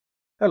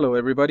Hello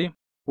everybody,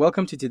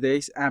 welcome to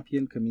today's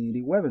Appeon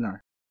community webinar.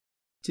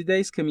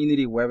 Today's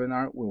community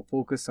webinar will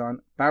focus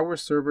on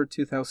PowerServer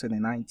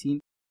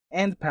 2019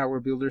 and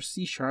PowerBuilder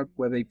C#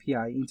 Web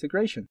API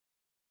integration.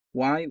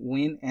 Why,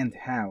 when, and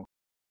how.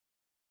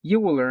 You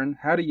will learn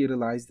how to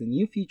utilize the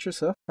new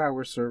features of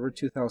PowerServer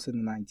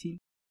 2019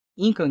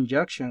 in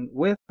conjunction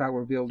with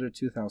PowerBuilder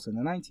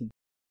 2019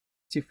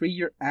 to free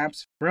your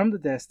apps from the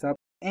desktop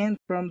and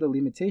from the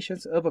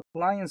limitations of a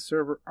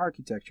client-server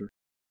architecture.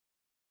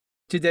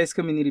 Today's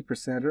community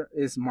presenter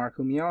is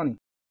Meoni,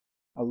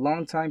 a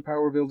longtime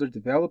PowerBuilder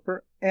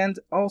developer and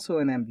also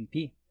an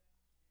MVP.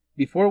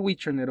 Before we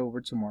turn it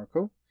over to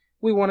Marco,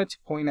 we wanted to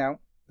point out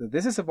that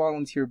this is a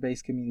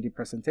volunteer-based community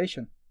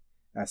presentation.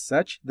 As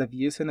such, the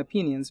views and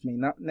opinions may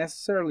not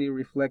necessarily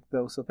reflect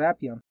those of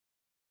Appeon,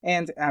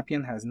 and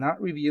Appeon has not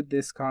reviewed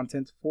this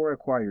content for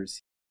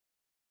acquirers.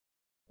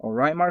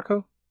 Alright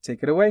Marco,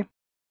 take it away.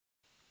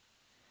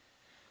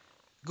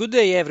 Good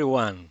day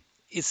everyone.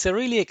 It's a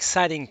really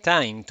exciting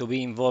time to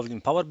be involved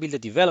in PowerBuilder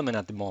development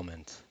at the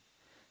moment.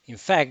 In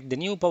fact, the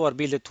new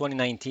PowerBuilder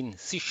 2019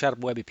 C#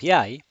 Web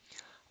API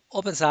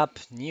opens up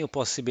new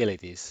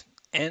possibilities.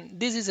 And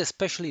this is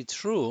especially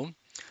true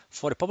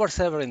for the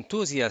PowerServer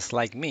enthusiasts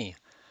like me.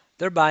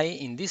 Thereby,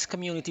 in this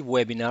community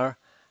webinar,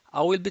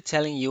 I will be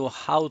telling you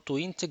how to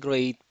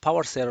integrate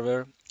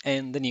PowerServer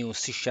and the new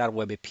C#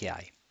 Web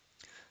API.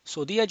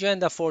 So the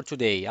agenda for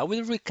today, I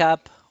will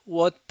recap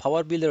what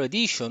PowerBuilder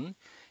Edition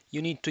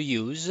you need to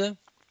use,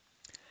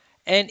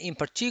 and in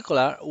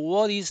particular,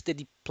 what is the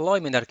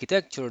deployment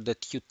architecture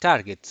that you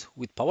target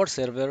with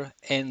PowerServer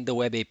and the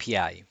Web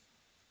API.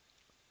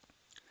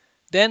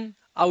 Then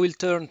I will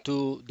turn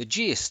to the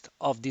gist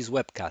of this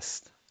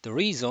webcast, the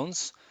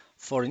reasons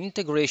for an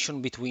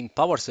integration between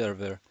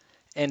PowerServer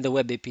and the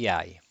Web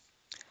API.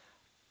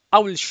 I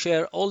will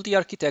share all the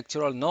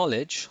architectural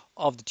knowledge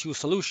of the two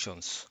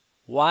solutions,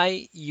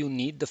 why you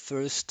need the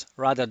first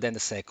rather than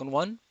the second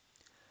one.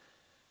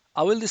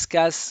 I will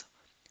discuss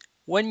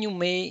when you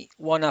may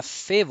want to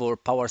favor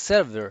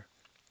PowerServer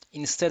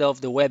instead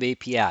of the Web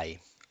API,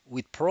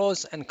 with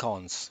pros and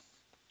cons.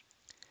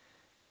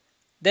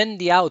 Then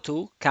the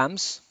how-to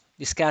comes,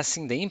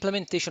 discussing the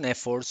implementation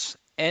efforts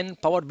and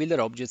PowerBuilder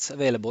objects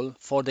available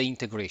for the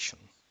integration.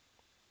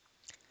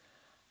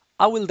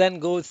 I will then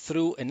go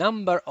through a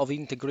number of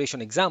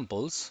integration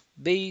examples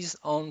based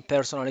on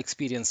personal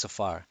experience so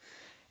far,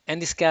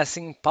 and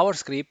discussing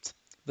PowerScript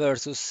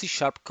versus C#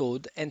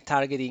 code and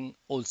targeting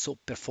also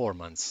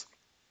performance.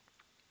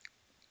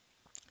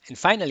 And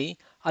finally,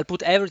 I'll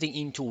put everything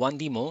into one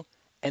demo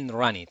and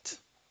run it.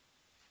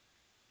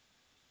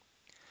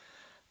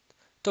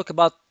 Talk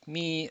about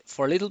me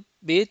for a little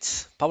bit.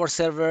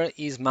 PowerServer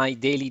is my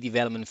daily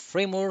development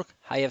framework.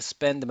 I have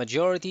spent the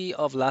majority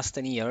of last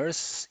 10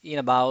 years in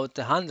about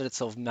hundreds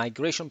of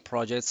migration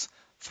projects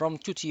from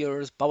 2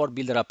 tiers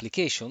PowerBuilder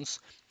applications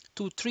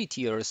to 3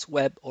 tiers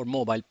web or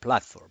mobile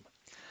platform.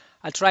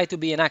 I try to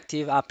be an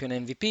active Appeon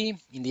MVP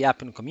in the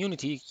Appeon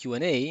community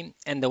Q&A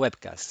and the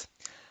webcast.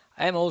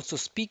 I am also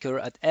speaker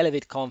at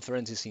Elevate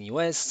conferences in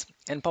US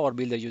and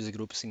PowerBuilder user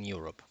groups in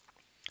Europe.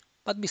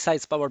 But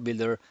besides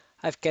PowerBuilder,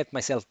 I've kept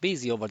myself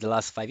busy over the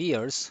last 5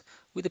 years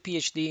with a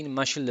PhD in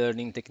machine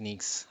learning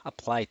techniques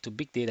applied to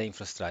big data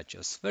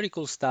infrastructures. Very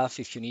cool stuff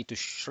if you need to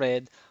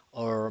shred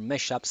or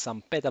mesh up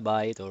some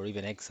petabyte or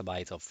even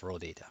exabyte of raw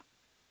data.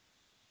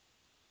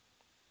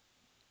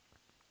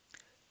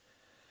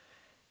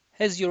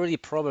 As you already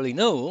probably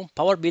know,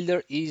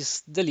 PowerBuilder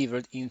is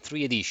delivered in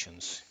 3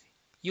 editions.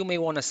 You may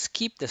want to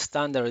skip the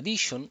standard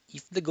edition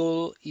if the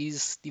goal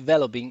is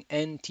developing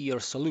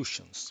N-tier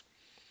solutions.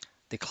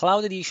 The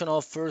Cloud Edition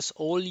offers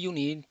all you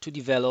need to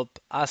develop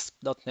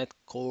ASP.NET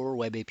Core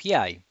Web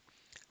API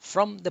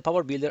from the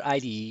PowerBuilder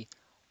IDE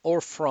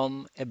or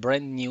from a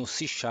brand new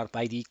C#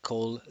 IDE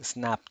called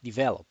Snap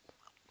Develop.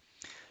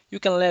 You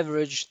can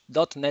leverage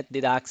 .NET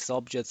Data Access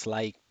objects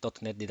like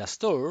 .NET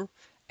DataStore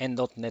and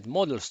 .NET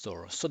Model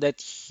Store so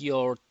that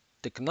your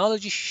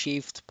technology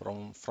shift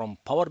from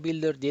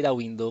PowerBuilder data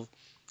window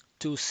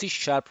to C#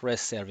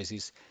 REST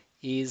services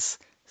is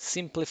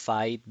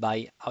simplified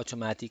by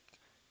automatic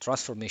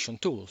transformation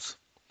tools.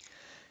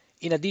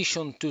 In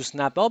addition to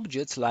Snap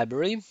Objects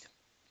library,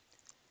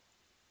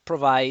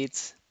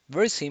 provides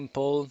very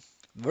simple,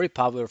 very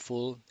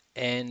powerful,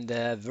 and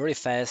very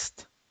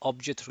fast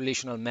object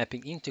relational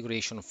mapping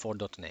integration for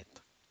 .NET.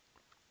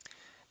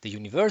 The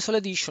Universal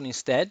Edition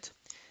instead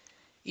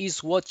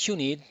is what you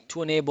need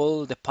to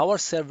enable the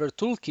PowerServer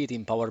toolkit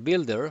in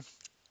PowerBuilder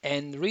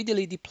and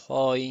readily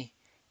deploy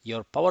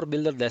your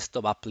PowerBuilder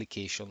desktop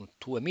application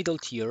to a middle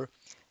tier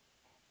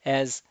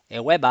as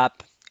a web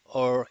app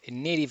or a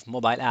native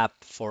mobile app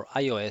for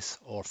iOS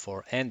or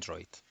for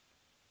Android.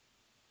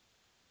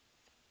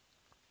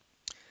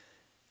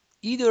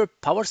 Either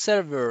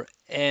PowerServer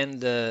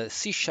and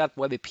C#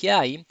 Web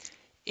API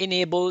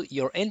enable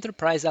your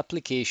enterprise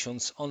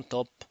applications on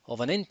top of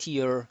an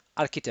N-tier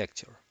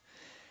architecture.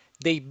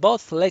 They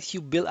both let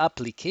you build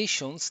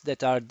applications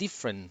that are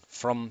different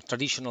from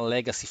traditional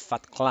legacy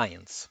fat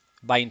clients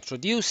by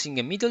introducing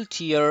a middle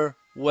tier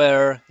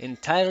where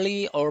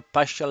entirely or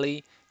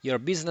partially your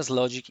business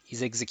logic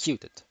is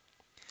executed.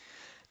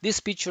 This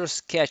picture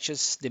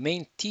sketches the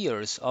main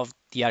tiers of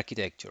the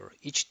architecture.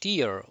 Each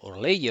tier or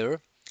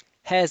layer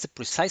has a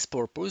precise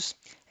purpose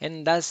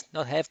and does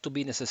not have to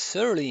be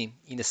necessarily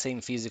in the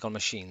same physical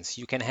machines.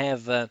 You can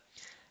have a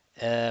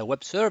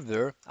web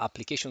server,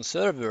 application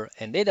server,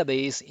 and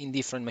database in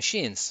different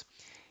machines.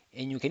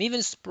 And you can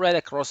even spread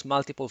across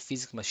multiple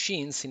physical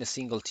machines in a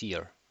single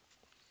tier.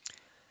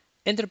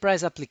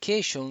 Enterprise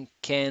application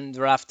can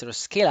thereafter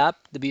scale up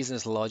the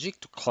business logic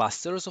to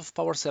clusters of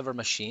PowerServer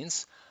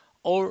machines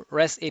or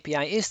REST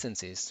API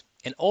instances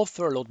and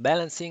offer load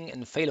balancing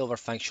and failover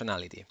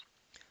functionality.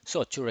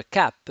 So to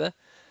recap,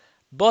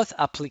 both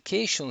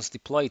applications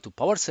deployed to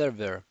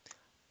PowerServer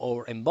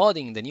or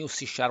embodying the new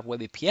C#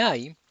 Web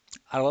API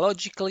are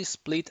logically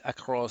split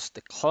across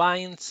the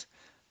client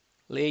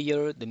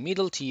layer, the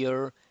middle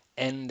tier,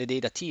 and the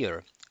data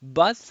tier.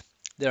 But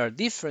there are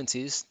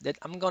differences that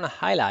I'm going to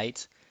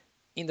highlight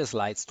in the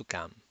slides to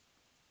come.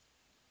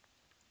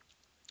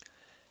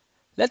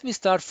 Let me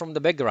start from the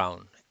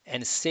background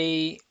and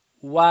say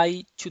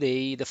why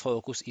today the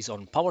focus is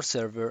on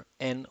PowerServer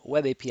and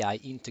Web API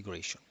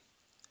integration.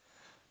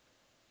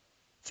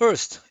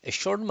 First, a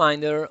short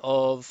reminder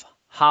of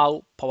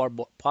how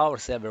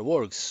PowerServer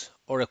works,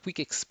 or a quick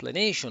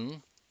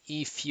explanation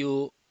if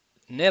you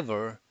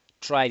never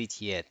tried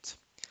it yet.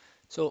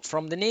 So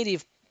from the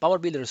native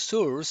PowerBuilder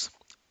source,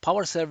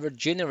 PowerServer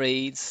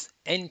generates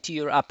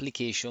N-tier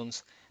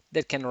applications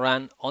that can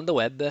run on the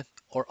web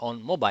or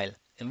on mobile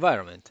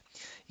environment.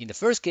 In the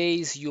first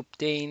case, you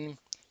obtain,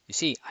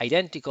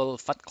 identical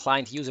fat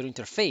client user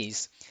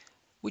interface,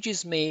 which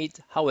is made,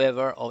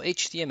 however, of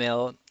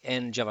HTML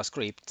and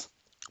JavaScript,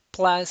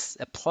 plus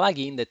a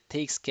plugin that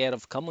takes care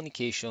of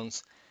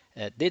communications,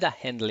 data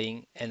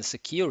handling, and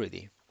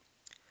security.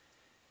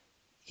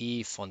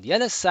 If on the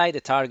other side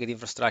the target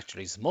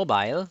infrastructure is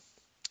mobile,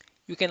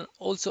 you can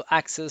also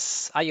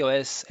access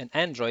iOS and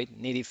Android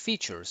native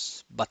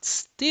features, but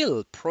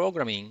still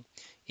programming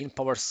in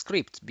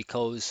PowerScript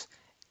because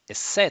a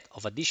set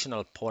of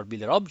additional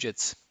PowerBuilder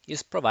objects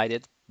is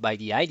provided by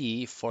the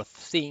IDE for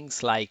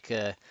things like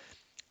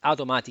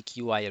automatic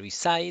UI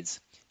resides,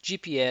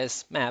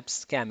 GPS,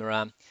 maps,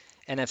 camera,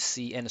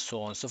 NFC, and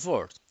so on and so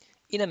forth,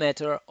 in a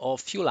matter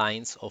of few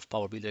lines of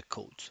PowerBuilder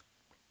code.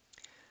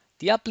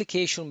 The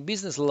application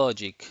business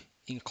logic,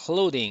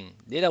 including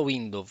data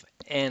window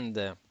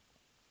and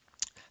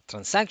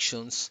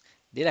transactions,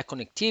 data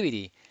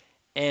connectivity,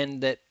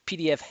 and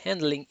PDF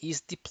handling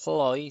is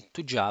deployed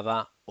to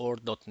Java or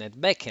 .NET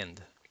backend.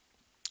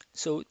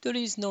 So there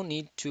is no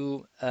need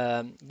to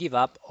give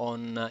up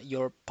on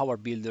your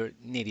PowerBuilder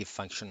native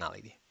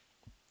functionality.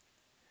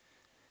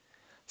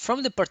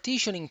 From the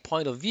partitioning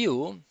point of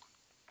view,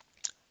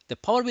 the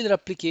PowerBuilder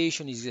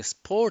application is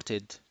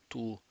exported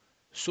to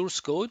source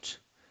code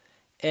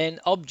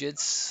and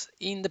objects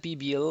in the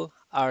PBL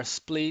are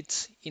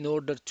split in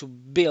order to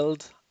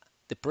build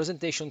the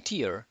presentation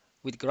tier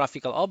with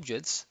graphical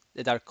objects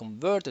that are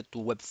converted to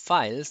web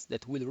files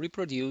that will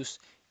reproduce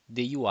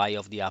the UI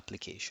of the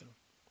application.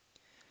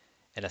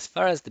 And as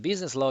far as the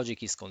business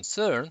logic is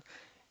concerned,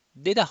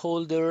 data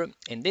holder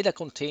and data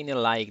container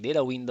like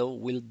data window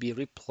will be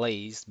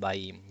replaced by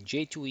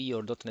J2E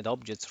or .NET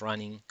objects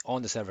running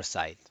on the server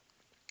side,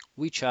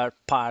 which are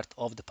part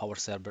of the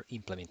PowerServer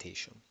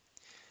implementation.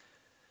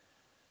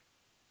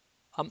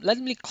 Let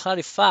me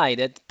clarify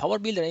that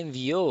PowerBuilder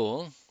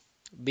MVO,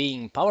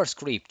 being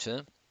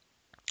PowerScript,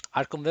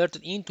 are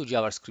converted into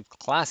JavaScript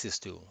classes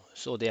too.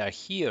 So they are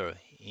here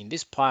in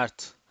this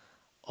part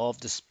of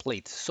the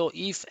split. So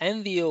if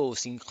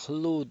MVOs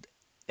include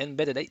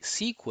embedded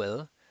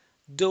SQL,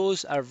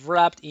 those are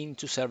wrapped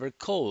into server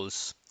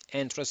calls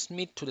and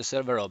transmit to the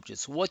server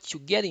objects. What you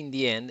get in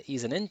the end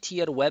is an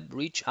N-tier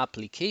web-rich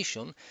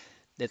application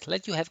that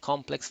lets you have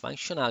complex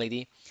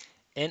functionality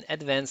and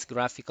advanced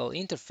graphical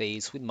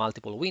interface with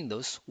multiple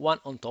windows, one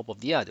on top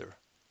of the other,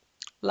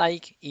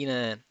 like in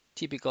a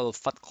typical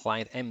fat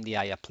client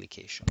MDI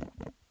application.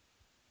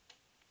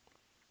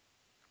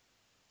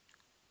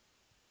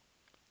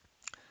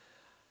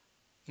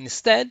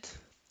 Instead,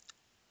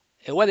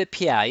 a web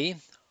API,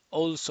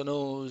 also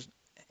known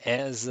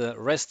as a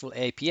RESTful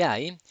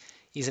API,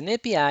 is an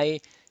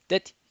API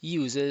that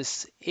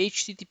uses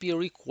HTTP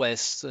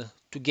requests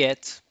to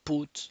get,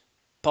 put,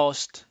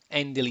 post,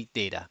 and delete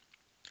data.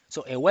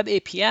 So a web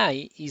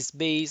API is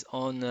based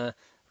on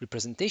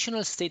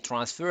representational state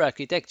transfer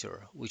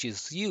architecture, which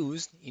is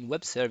used in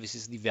web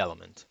services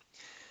development.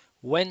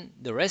 When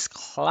the REST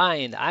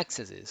client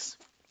accesses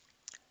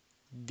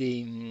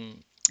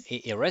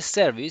a REST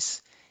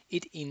service,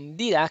 it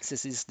indeed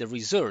accesses the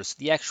resource,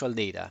 the actual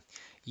data.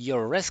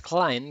 Your REST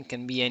client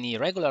can be any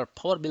regular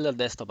PowerBuilder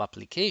desktop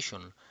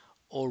application,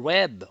 or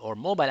web or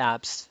mobile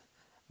apps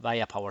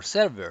via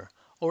PowerServer,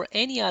 or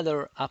any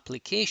other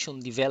application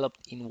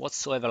developed in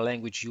whatsoever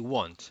language you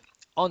want.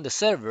 On the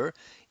server,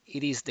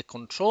 it is the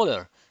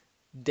controller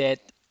that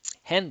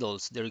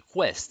handles the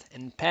request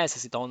and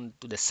passes it on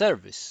to the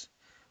service,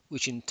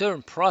 which in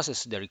turn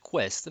processes the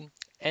request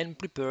and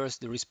prepares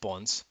the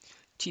response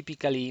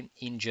typically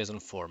in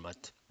JSON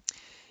format.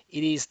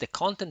 It is the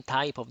content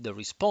type of the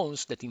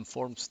response that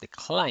informs the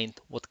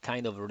client what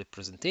kind of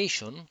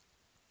representation,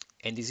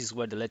 and this is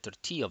where the letter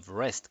T of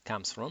REST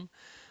comes from,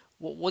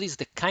 what is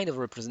the kind of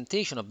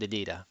representation of the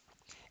data.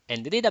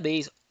 And the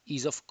database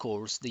is, of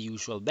course, the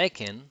usual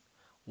backend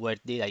where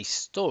data is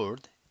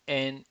stored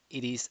and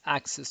it is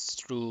accessed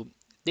through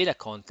data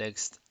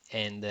context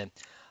and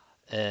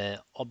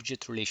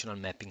object relational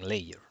mapping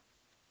layer.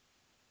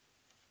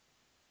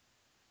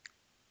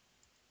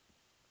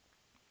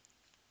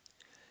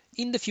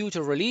 In the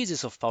future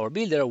releases of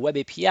PowerBuilder, Web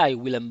API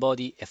will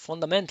embody a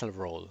fundamental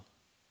role.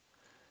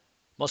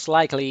 Most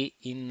likely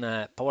in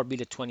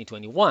PowerBuilder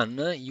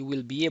 2021, you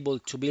will be able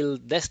to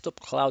build desktop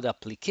cloud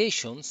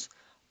applications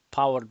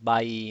powered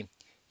by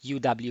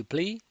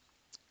UWP,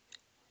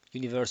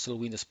 Universal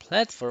Windows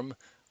Platform,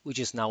 which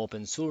is now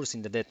open source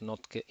in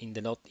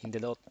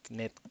the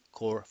 .NET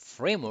Core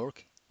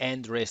framework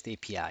and REST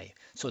API.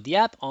 So the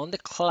app on the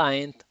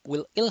client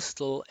will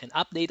install and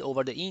update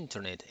over the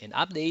internet, and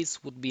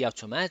updates would be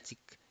automatic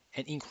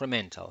and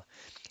incremental.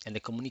 And the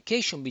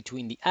communication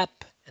between the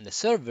app and the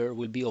server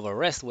will be over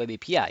REST Web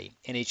API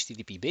and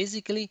HTTP.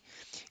 Basically,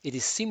 it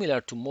is similar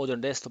to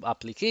modern desktop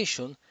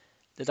applications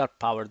that are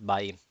powered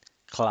by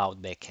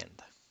cloud backend.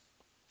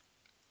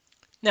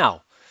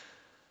 Now,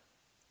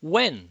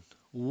 when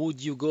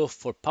would you go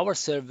for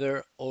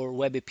PowerServer or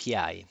Web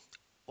API,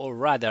 or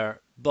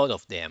rather both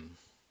of them?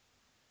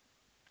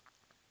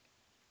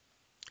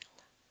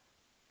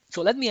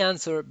 So let me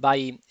answer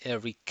by a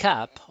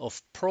recap of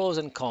pros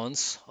and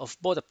cons of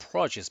both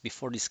approaches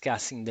before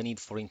discussing the need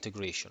for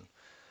integration.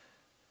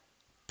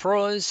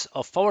 Pros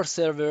of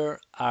PowerServer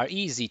are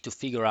easy to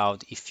figure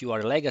out if you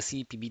are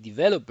legacy PB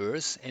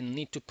developers and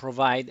need to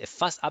provide a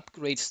fast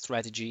upgrade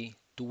strategy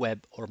to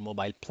web or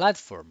mobile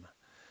platform.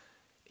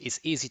 It's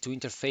easy to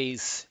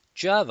interface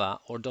Java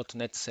or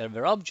 .NET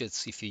Server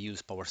objects if you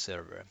use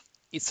PowerServer.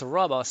 It's a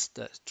robust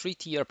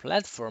three-tier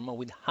platform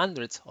with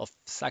hundreds of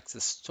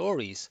success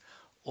stories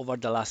over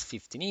the last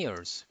 15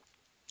 years.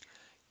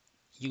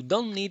 You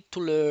don't need to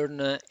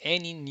learn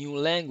any new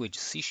language,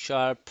 C#,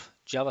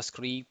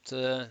 JavaScript,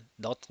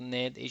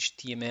 .NET,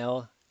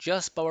 HTML,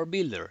 just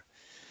PowerBuilder.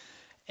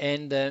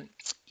 And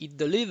it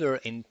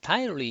delivers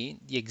entirely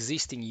the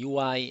existing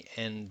UI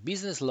and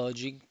business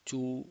logic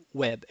to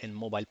web and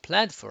mobile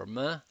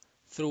platform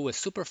through a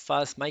super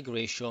fast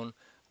migration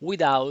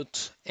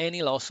without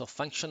any loss of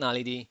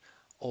functionality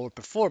or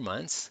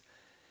performance.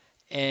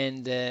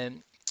 And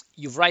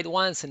you write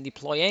once and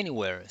deploy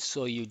anywhere,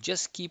 so you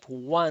just keep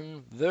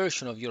one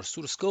version of your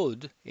source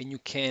code and you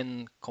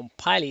can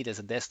compile it as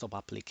a desktop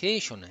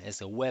application,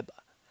 as a web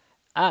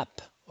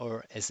app,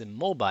 or as a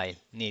mobile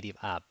native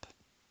app.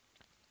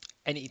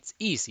 And it's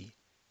easy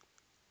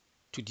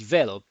to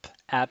develop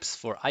apps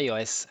for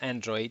iOS,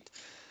 Android,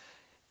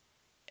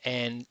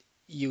 and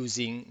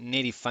using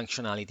native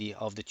functionality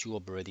of the two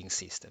operating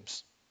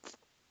systems.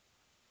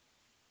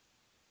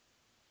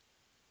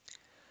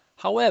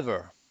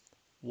 However,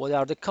 what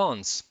are the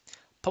cons?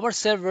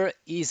 PowerServer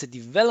is a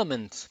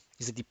deployment,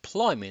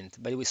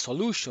 by the way,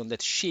 solution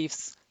that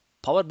shifts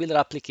PowerBuilder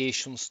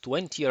applications to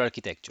NTR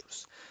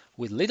architectures.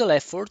 With little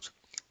effort,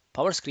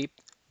 PowerScript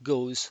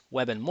goes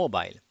web and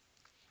mobile.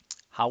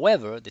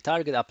 However, the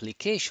target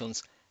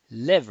applications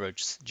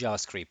leverage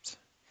JavaScript.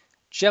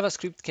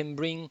 JavaScript can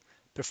bring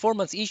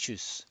performance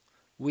issues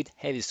with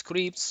heavy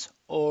scripts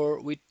or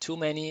with too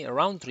many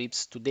round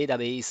trips to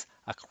database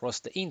across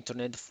the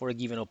internet for a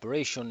given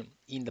operation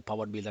in the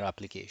PowerBuilder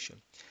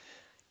application.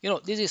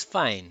 This is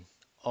fine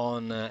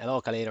on a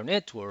local area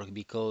network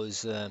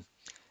because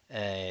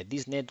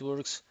these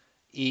networks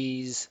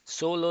is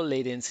so low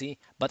latency,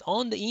 but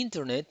on the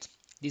internet,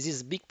 this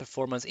is a big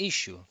performance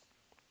issue.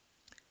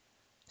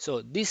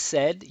 So this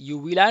said, you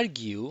will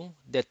argue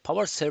that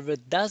PowerServer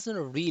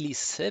doesn't really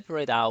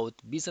separate out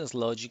business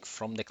logic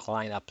from the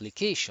client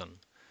application.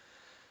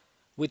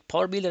 With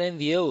PowerBuilder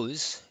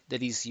MVOs,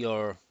 that is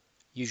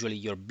usually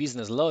your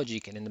business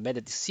logic and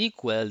embedded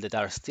SQL that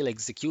are still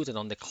executed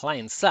on the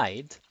client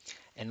side,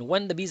 and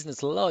when the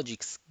business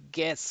logic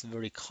gets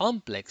very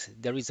complex,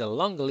 there is a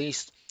long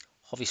list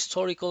of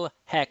historical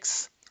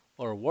hacks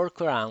or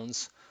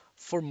workarounds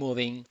for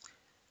moving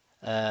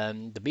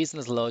the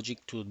business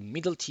logic to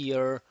middle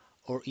tier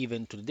or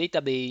even to the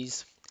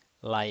database,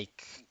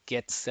 like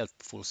get set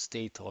full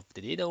state of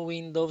the data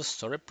windows,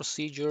 storage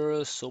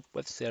procedures, SOAP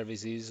web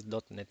services,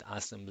 .NET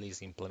assemblies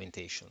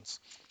implementations.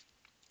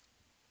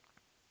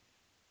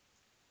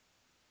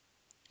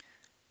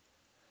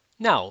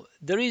 Now,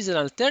 there is an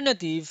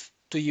alternative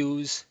to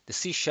use the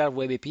C#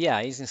 web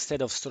APIs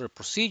instead of storage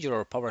procedure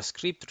or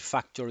PowerScript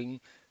refactoring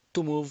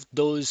to move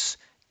those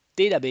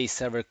database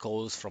server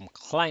calls from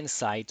client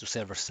side to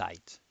server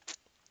side.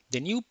 The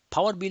new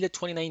PowerBuilder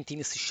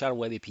 2019 C#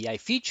 Web API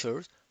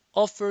feature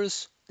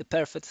offers the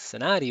perfect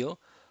scenario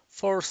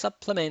for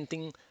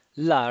supplementing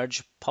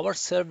large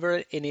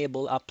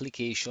PowerServer-enabled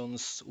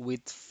applications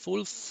with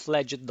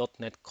full-fledged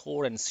 .NET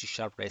Core and C#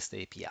 REST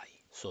API.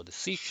 So the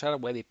C#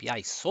 Web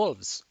API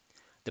solves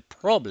the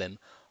problem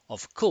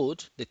of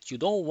code that you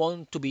don't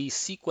want to be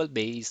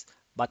SQL-based,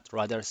 but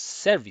rather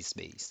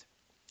service-based.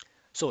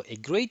 So a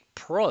great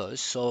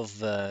pros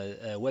of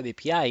Web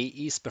API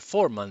is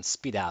performance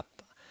speed up.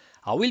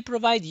 I will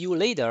provide you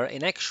later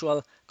an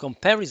actual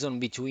comparison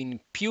between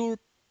pure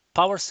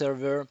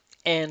PowerServer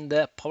and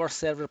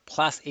PowerServer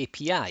plus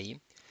API.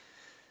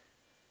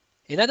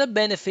 Another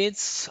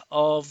benefits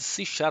of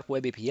C#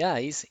 Web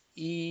APIs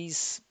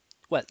is,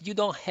 well, you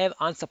don't have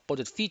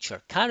unsupported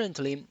feature.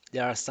 Currently,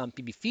 there are some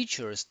PB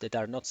features that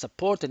are not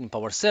supported in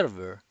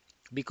PowerServer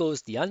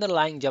because the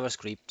underlying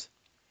JavaScript.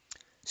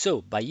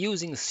 So by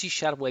using C#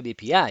 Web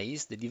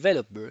APIs, the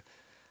developer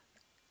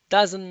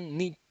doesn't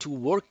need to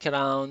work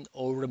around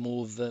or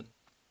remove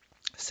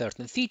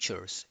certain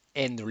features.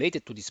 And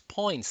related to this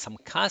point, some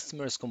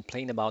customers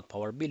complain about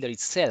PowerBuilder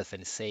itself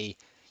and say,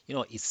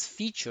 its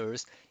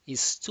features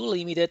is too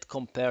limited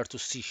compared to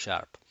C#.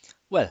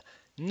 Well,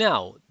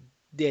 now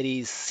there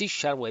is C#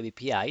 Web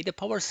API, the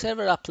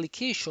PowerServer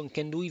application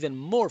can do even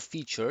more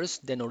features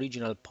than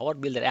original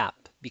PowerBuilder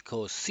app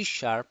because C#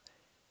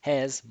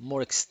 has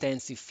more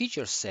extensive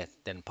feature set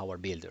than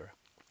PowerBuilder.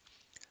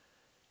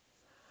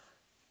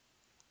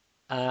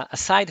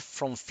 Aside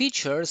from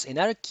features,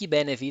 another key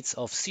benefits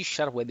of C#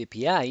 Web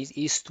APIs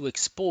is to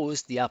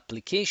expose the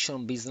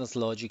application business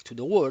logic to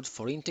the world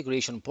for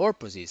integration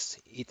purposes.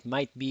 It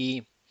might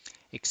be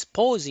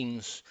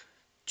exposing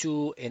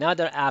to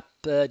another app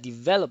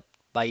developed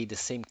by the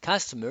same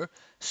customer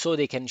so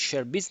they can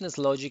share business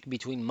logic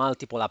between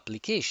multiple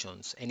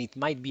applications. And it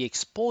might be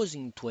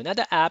exposing to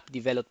another app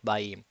developed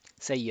by,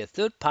 say, a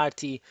third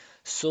party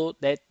so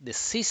that the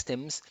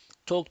systems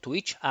talk to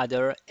each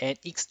other and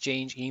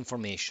exchange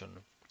information.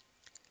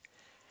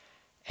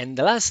 And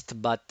the last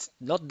but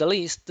not the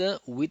least,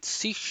 with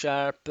C#,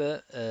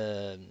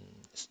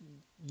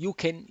 you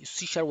can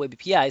C# Web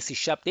API, C#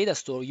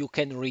 DataStore, you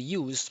can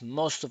reuse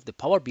most of the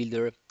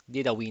PowerBuilder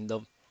data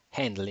window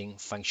handling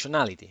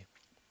functionality.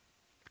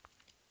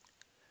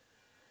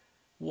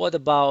 What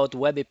about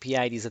Web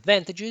API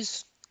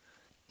disadvantages?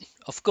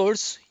 Of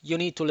course, you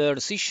need to learn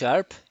C#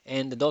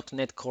 and the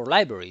 .NET Core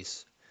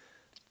libraries.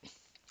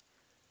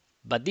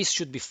 But this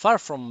should be far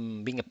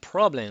from being a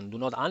problem. Do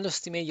not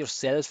underestimate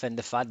yourself and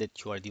the fact that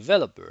you are a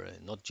developer,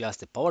 not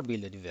just a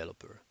PowerBuilder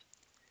developer.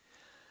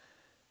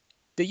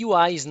 The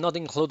UI is not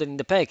included in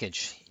the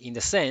package, in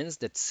the sense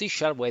that C#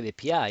 Web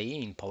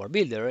API in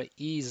PowerBuilder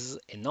is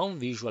a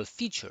non-visual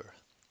feature.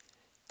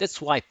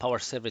 That's why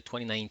PowerServer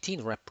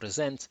 2019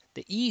 represents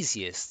the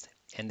easiest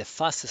and the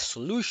fastest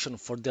solution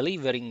for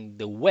delivering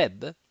the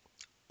web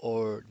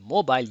or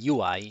mobile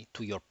UI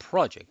to your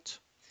project.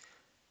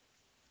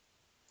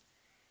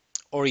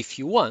 Or if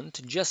you want,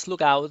 just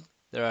look out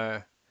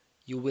there.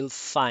 You will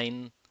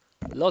find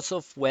lots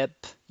of web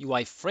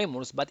UI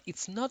frameworks, but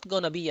it's not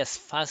gonna be as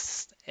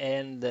fast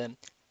and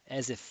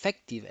as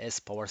effective as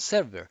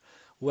PowerServer,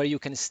 where you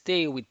can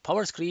stay with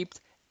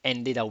PowerScript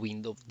and data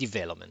window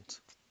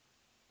development.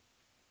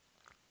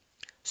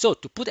 So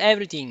to put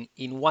everything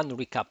in one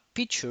recap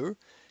picture,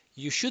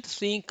 you should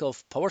think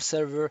of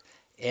PowerServer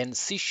and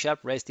C#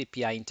 REST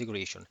API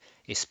integration,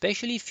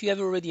 especially if you have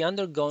already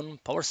undergone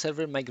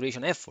PowerServer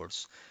migration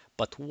efforts,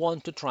 but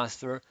want to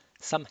transfer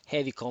some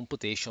heavy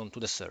computation to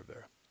the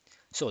server.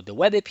 So the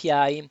web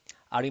API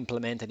are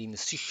implemented in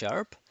C#,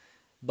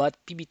 but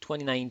PB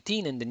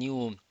 2019 and the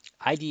new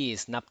IDE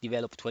Snap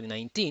Develop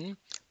 2019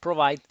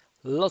 provide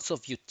lots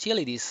of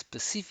utilities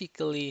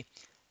specifically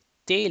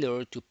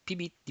tailored to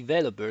PB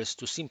developers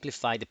to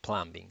simplify the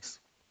plumbings.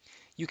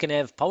 You can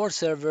have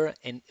PowerServer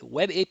and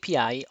Web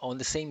API on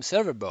the same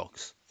server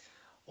box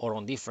or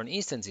on different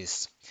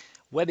instances.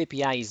 Web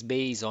API is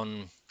based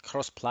on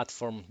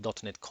cross-platform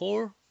 .NET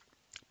Core.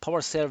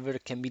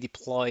 PowerServer can be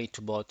deployed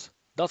to both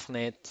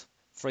 .NET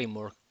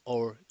Framework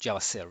or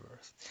Java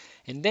servers.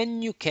 And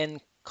then you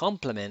can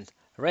complement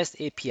REST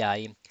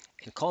API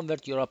and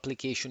convert your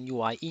application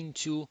UI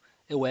into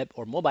a web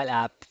or mobile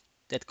app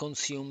that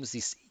consumes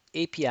this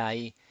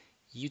API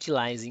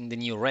utilizing the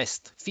new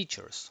REST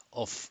features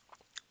of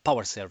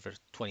PowerServer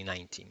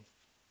 2019.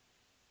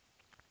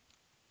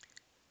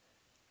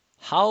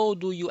 How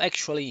do you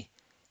actually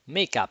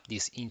make up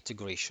this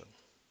integration?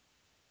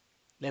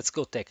 Let's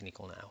go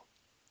technical now.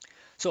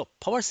 So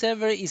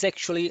PowerServer is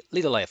actually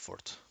little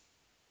effort.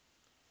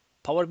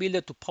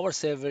 PowerBuilder to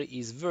PowerServer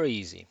is very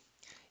easy.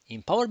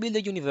 In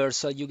PowerBuilder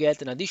Universal, you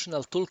get an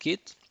additional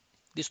toolkit,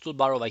 this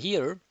toolbar over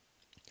here,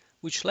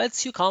 which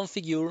lets you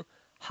configure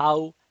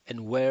how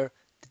and where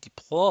the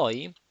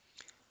deploy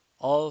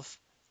of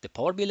the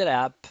PowerBuilder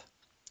app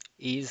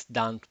is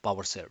done to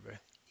PowerServer.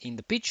 In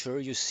the picture,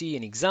 you see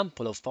an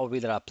example of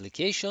PowerBuilder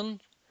application,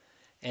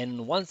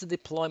 and once the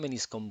deployment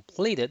is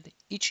completed,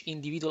 each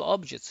individual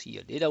objects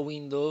here, data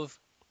window,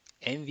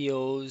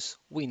 MVOs,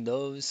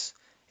 windows,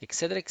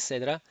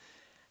 etc.,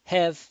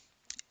 have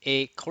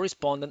a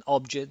correspondent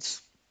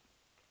objects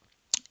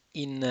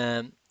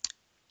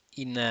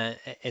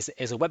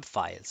as a web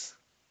files.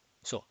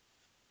 So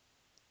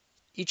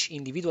each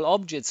individual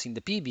objects in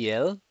the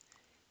PBL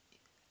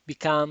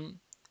becomes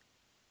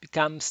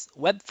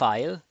web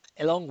file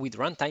along with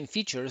runtime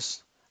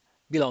features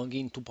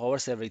belonging to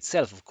PowerServer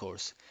itself, of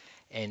course.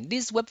 And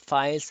these web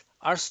files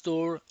are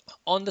stored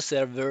on the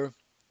server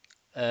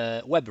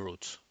web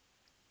root.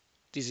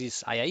 This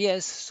is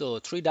IIS, so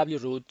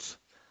 3W root,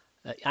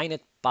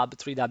 inet pub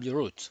 3W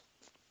root.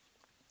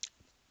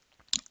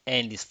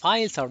 And these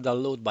files are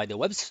downloaded by the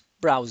web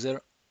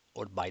browser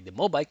or by the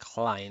mobile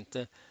client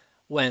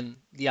when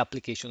the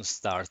application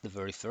starts the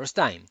very first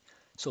time.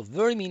 So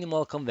very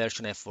minimal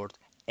conversion effort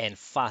and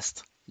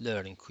fast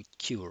learning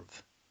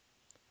curve.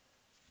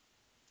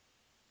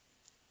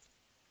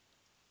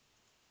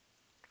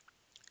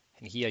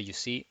 And here you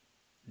see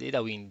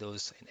data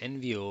windows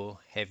and NVO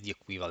have the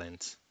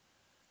equivalent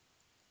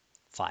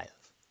files.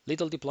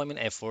 Little deployment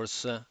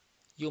efforts,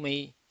 you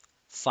may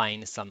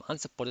find some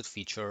unsupported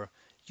feature,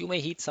 you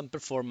may hit some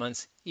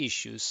performance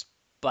issues,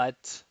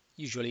 but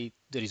usually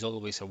there is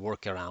always a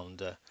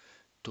workaround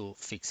to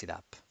fix it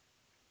up.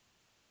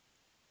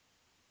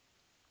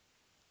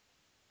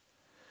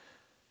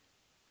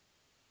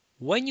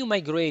 When you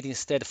migrate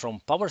instead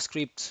from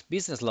PowerScript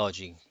business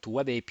logic to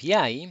Web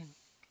API,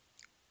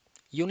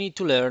 you need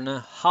to learn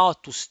how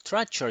to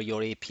structure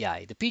your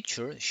API. The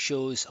picture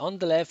shows on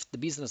the left the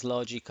business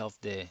logic of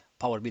the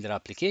PowerBuilder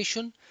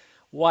application,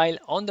 while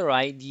on the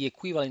right the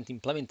equivalent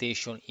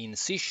implementation in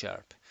C#.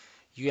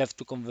 You have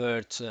to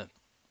convert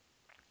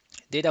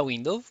data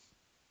window,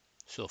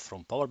 so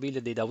from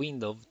PowerBuilder data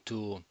window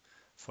to,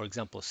 for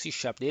example, C#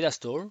 data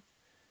store.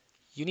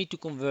 You need to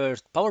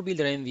convert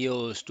PowerBuilder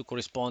NVOs to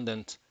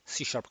correspondent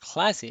C#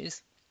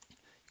 classes.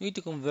 You need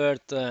to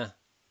convert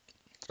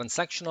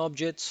transaction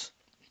objects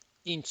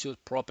into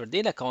proper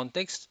data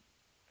context.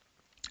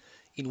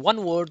 In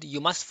one word,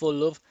 you must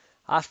follow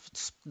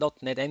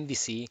ASP.NET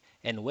MVC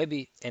and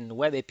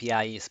Web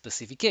API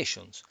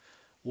specifications,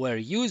 where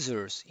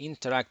users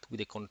interact with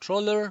the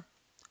controller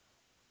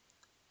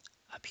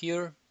up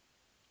here,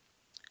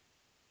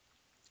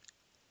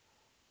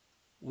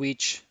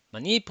 which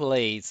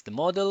manipulates the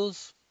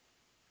models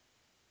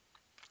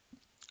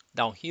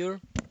down here,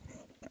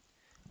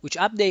 which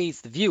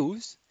updates the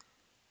views,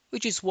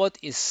 which is what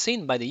is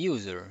seen by the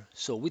user.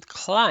 So with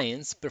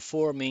clients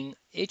performing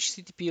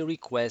HTTP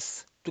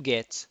requests to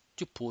get,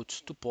 to put,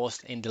 to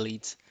post and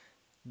delete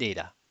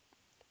data.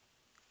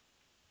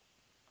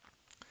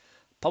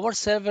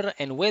 PowerServer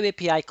and Web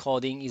API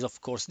coding is of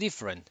course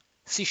different.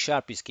 C#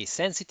 is case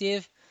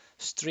sensitive,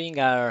 string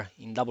are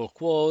in double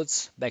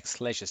quotes,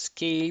 backslash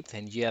escaped,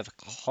 and you have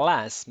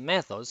class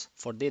methods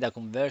for data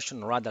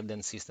conversion rather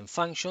than system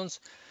functions.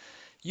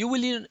 You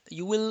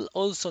will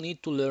also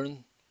need to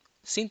learn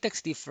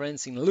syntax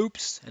difference in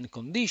loops and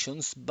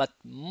conditions, but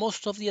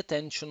most of the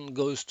attention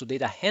goes to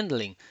data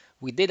handling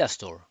with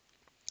DataStore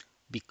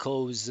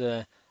because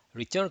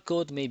return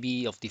code may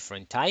be of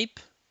different type.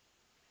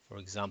 For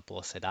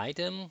example, set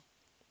item,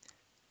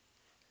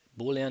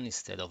 boolean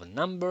instead of a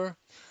number,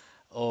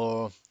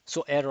 or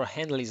so error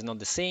handle is not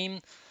the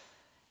same,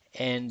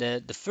 and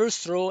the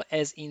first row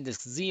has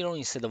index 0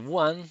 instead of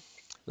 1.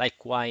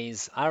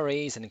 Likewise,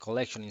 arrays and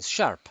collection is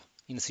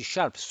in C#,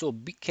 so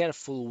be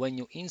careful when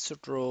you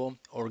insert row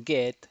or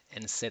get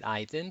and set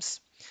items.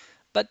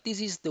 But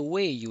this is the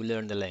way you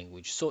learn the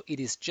language, so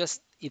it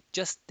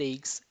just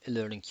takes a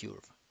learning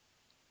curve.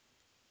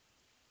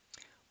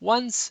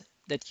 Once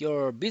that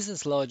your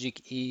business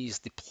logic is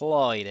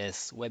deployed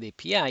as Web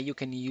API, you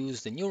can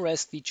use the new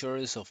REST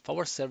features of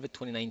PowerServer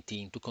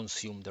 2019 to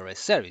consume the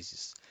REST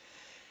services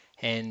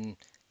and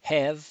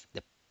have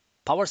the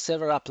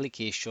PowerServer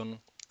application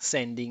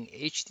sending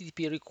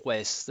HTTP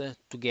requests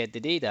to get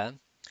the data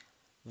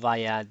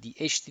via the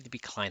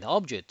HTTP client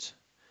object,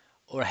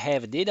 or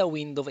have a data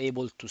window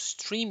able to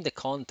stream the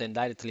content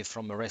directly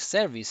from a REST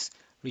service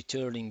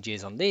returning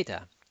JSON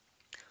data.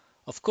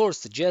 Of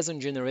course, the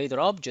JSON generator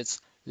objects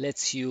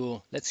lets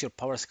your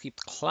PowerScript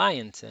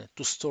client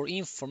to store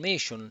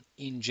information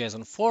in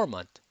JSON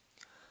format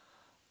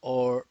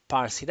or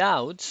parse it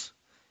out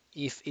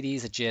if it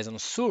is a JSON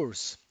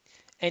source.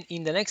 And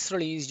in the next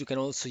release, you can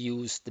also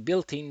use the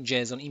built-in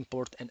JSON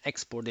import and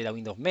export data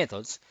window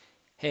methods,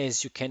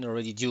 as you can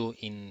already do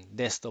in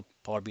desktop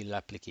PowerBuilder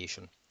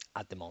application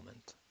at the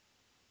moment.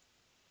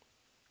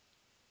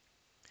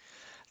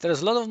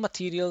 There's a lot of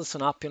materials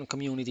on Appeon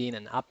community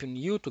and Appeon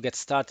U to get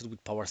started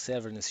with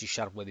PowerServer and C#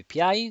 Web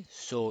API.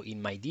 So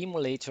in my demo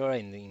later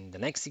and in the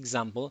next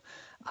example,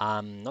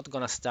 I'm not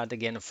gonna start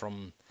again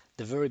from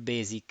the very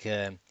basic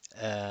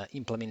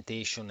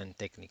implementation and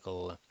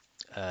technical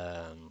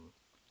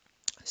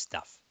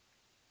stuff.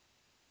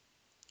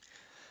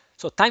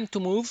 So time to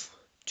move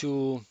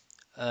to,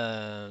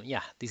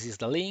 this is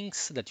the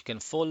links that you can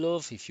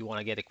follow if you want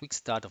to get a quick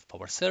start of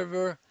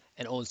PowerServer,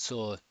 and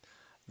also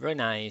very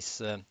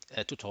nice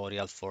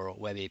tutorial for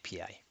Web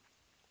API.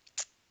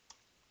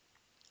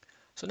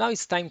 So now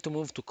it's time to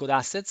move to code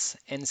assets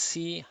and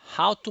see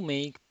how to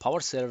make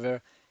PowerServer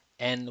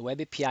and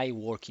Web API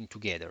working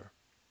together.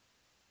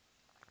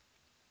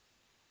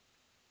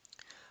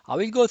 I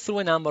will go through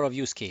a number of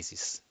use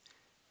cases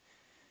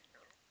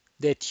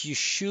that you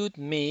should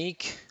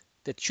make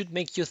that should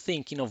make you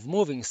thinking of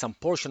moving some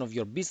portion of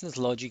your business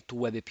logic to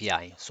Web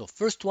API. So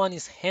first one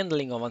is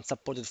handling of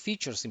unsupported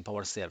features in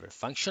PowerServer,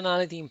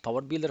 functionality in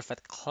PowerBuilder for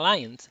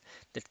clients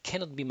that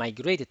cannot be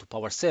migrated to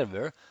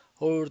PowerServer,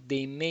 or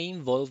they may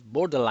involve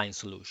borderline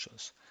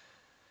solutions.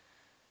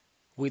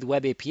 With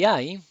Web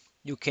API,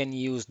 you can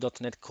use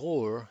 .NET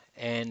Core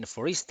and,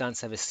 for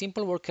instance, have a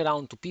simple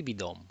workaround to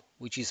PBDOM,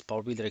 which is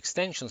PowerBuilder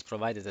extensions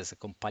provided as a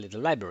compiled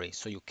library,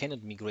 so you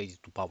cannot migrate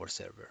it to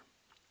PowerServer.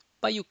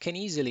 But you can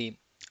easily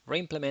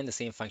re-implement the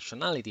same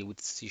functionality with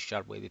C#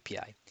 Web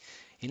API.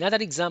 Another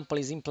example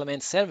is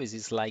implement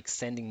services like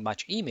sending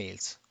batch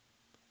emails.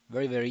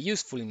 Very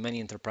useful in many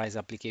enterprise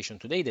applications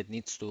today that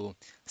needs to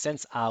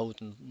send out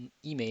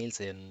emails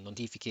and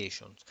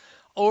notifications.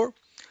 Or,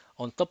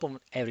 on top of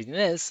everything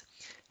else,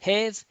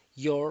 have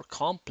your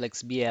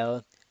complex BL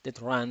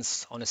that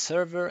runs on a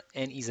server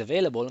and is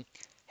available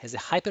as a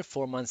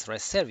high-performance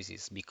REST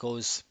services,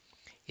 because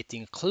it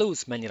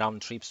includes many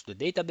round trips to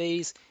the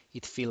database,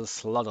 it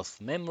fills a lot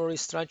of memory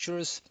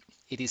structures,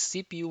 it is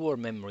CPU or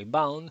memory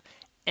bound,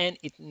 and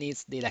it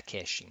needs data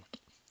caching.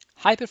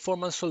 High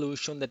performance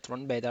solution that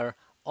run better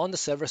on the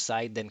server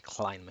side than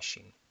client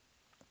machine.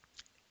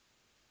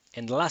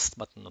 And last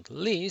but not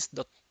least,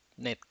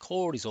 .NET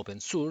Core is open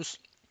source,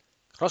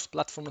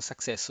 cross-platform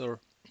successor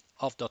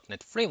of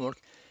 .NET Framework,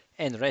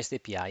 and REST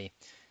API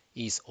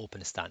is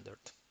open standard.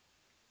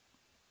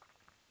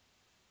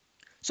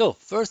 So,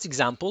 first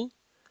example,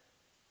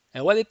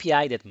 a web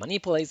API that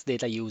manipulates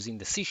data using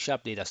the C#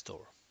 data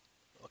store.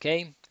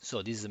 Okay,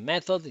 so this is a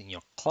method in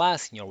your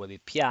class, in your web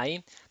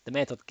API. The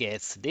method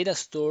gets data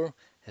store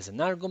as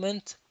an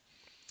argument,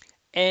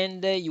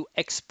 and you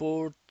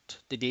export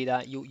the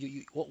data.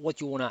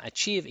 What you want to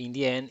achieve in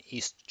the end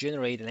is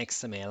generate an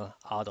XML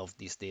out of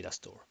this data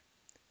store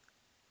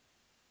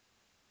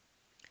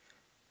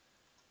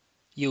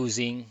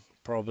using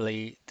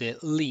probably the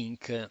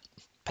link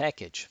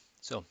package.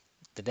 So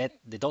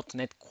the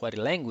 .NET query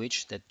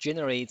language that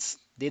generates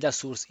data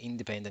source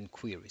independent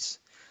queries.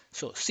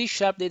 So C#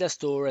 Data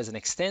Store has an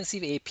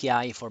extensive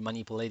API for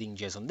manipulating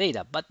JSON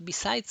data, but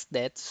besides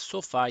that,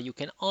 so far you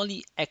can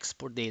only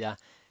export data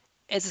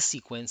as a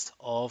sequence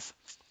of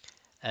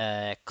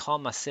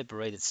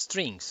comma-separated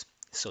strings.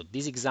 So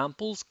this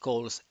example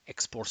calls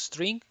export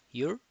string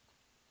here,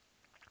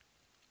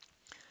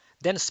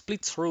 then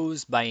splits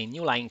rows by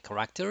new line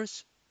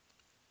characters.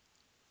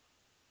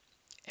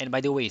 And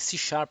by the way, C#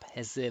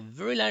 has a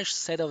very large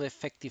set of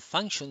effective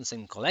functions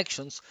and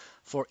collections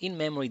for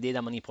in-memory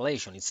data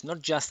manipulation. It's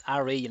not just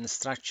array and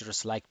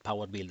structures like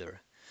PowerBuilder.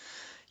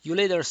 You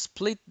later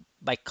split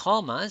by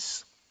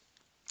commas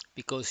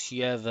because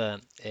you have a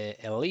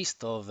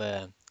list of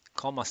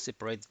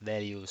comma-separated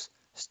values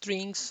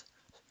strings.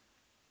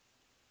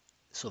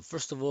 So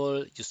first of all,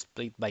 you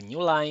split by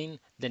new line,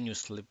 then you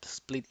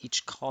split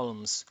each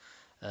columns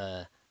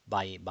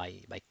by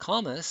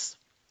commas,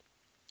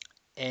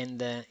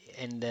 and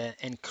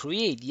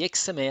create the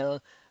XML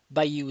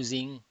by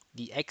using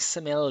the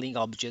XML link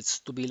objects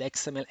to build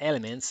XML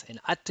elements and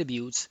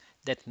attributes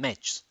that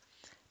match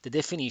the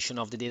definition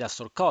of the data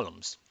store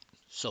columns.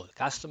 So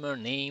customer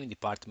name,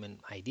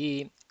 department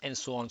ID, and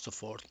so on and so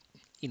forth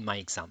in my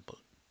example.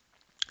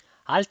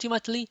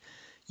 Ultimately,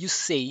 you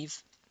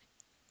save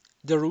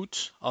the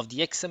root of the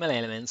XML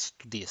elements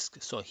to disk.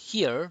 So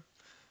here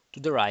to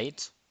the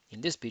right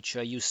in this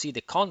picture, you see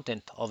the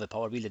content of a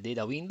PowerBuilder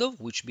data window,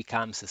 which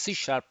becomes a C#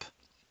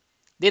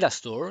 data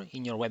store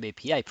in your web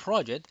API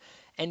project,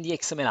 and the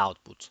XML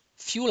output.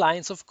 Few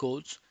lines of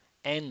code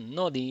and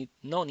no need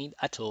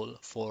at all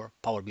for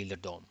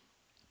PowerBuilder DOM.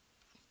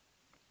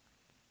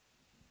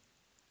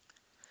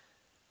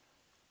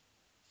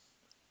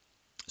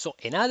 So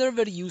another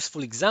very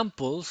useful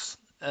example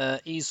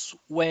is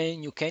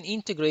when you can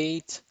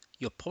integrate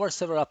your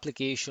PowerServer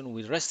application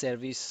with REST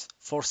service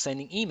for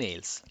sending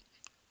emails,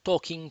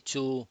 talking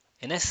to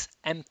an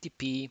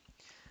SMTP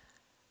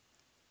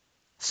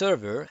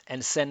server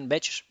and send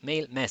batch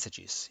mail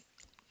messages.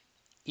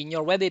 In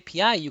your web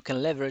API, you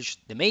can leverage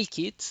the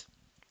MailKit,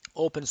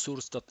 open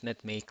source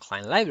 .NET Mail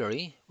client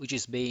library, which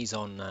is based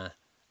on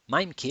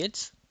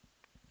MIME-Kit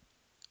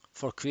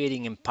for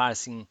creating and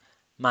parsing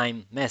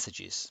MIME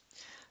messages.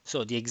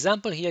 So the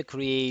example here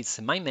creates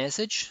a MIME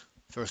message,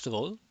 first of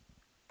all,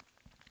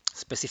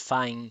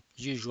 specifying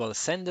usual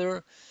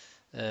sender,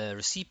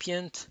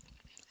 recipient,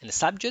 and the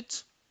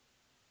subject.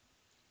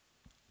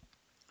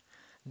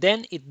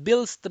 Then it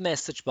builds the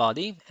message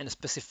body and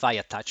specify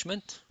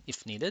attachment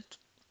if needed.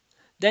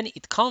 Then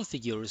it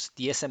configures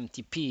the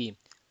SMTP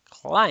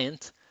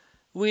client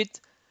with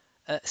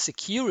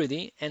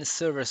security and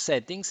server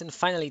settings, and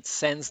finally it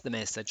sends the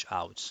message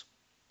out.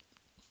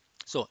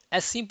 So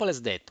as simple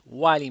as that,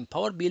 while in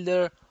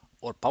PowerBuilder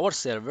or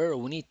PowerServer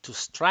we need to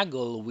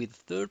struggle with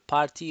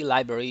third-party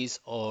libraries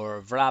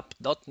or wrap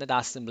 .NET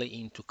assembly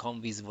into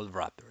convisible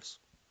wrappers.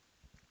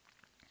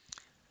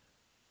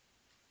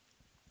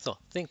 So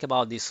think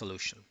about this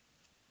solution.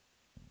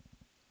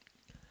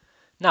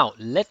 Now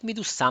let me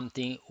do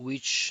something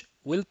which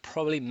will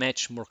probably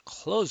match more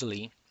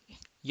closely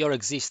your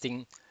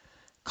existing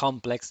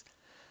complex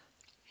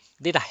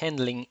data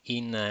handling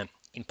in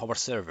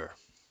PowerServer.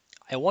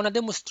 I want to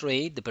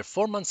demonstrate the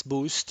performance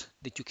boost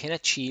that you can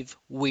achieve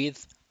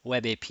with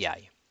Web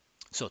API.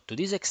 So to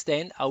this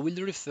extent, I will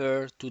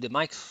refer to the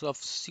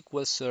Microsoft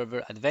SQL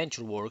Server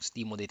AdventureWorks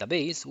demo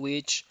database,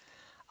 which,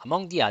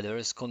 among the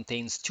others,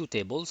 contains two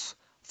tables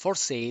for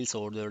sales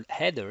order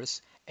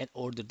headers and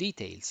order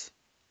details.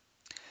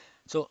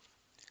 So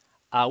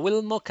I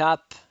will mock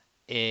up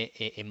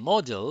a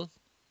model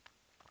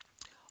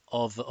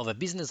of a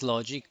business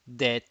logic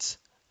that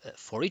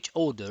for each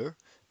order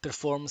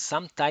performs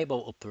some type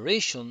of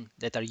operation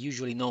that are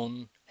usually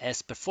known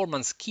as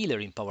performance killer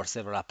in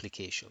PowerServer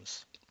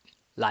applications,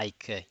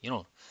 like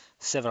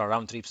several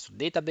round trips to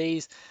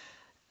database,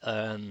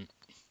 um,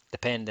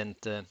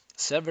 dependent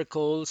server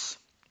calls,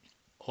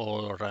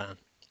 or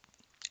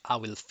I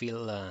will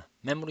fill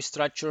memory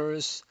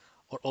structures,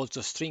 or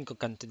also string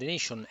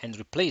concatenation and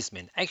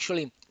replacement.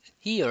 Actually,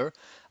 here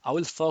I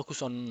will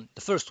focus on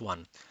the first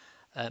one,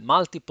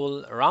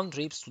 multiple round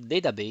trips to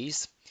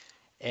database,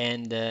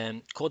 and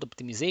code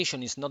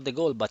optimization is not the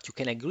goal, but you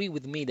can agree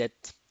with me that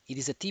it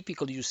is a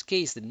typical use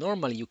case that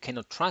normally you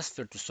cannot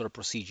transfer to store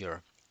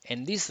procedure.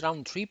 And these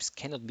round trips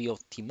cannot be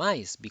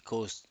optimized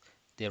because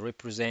they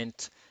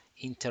represent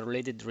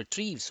interrelated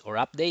retrieves or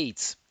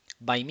updates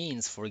by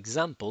means, for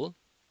example,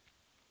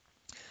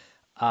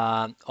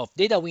 of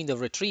data window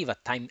retrieve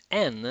at time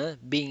n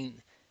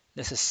being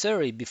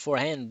necessary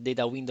beforehand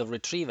data window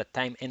retrieve at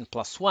time n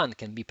plus 1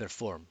 can be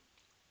performed.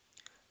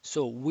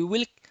 So we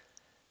will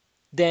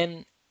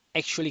then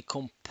actually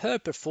compare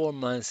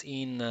performance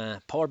in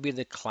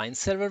PowerBuilder client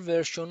server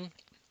version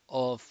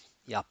of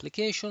the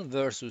application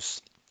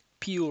versus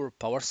pure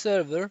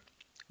PowerServer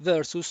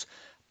versus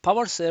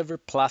PowerServer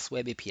plus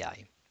Web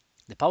API.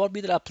 The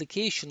PowerBuilder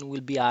application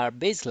will be our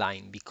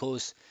baseline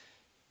because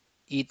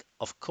it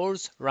of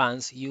course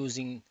runs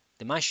using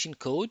the machine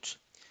code,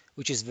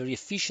 which is very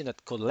efficient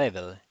at code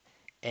level,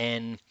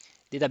 and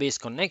database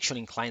connection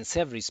in client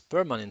server is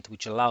permanent,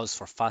 which allows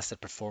for faster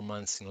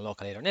performance in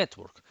local area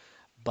network.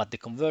 But the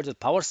converted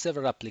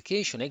PowerServer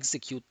application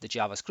execute the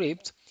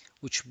JavaScript,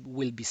 which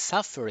will be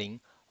suffering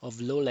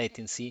of low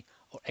latency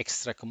or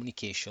extra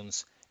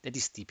communications that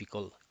is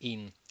typical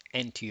in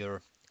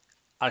N-tier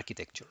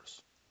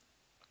architectures.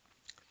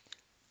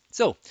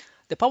 So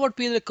the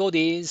PowerBuilder code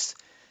is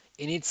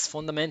in its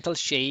fundamental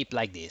shape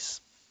like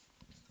this.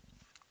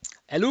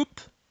 A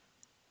loop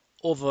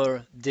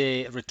over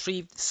the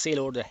retrieved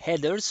sale order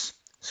headers,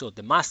 so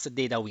the master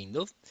data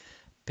window.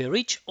 Per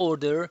each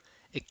order,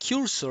 a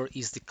cursor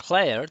is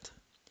declared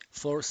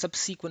for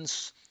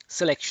subsequent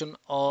selection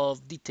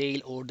of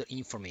detailed order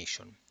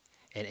information.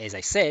 And as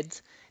I said,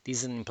 this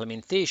is an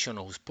implementation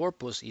whose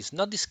purpose is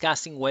not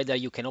discussing whether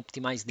you can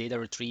optimize data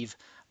retrieve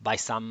by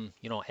some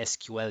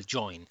SQL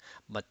join,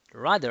 but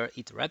rather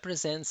it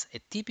represents a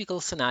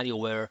typical scenario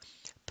where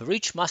per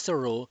each master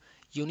row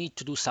you need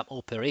to do some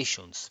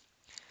operations.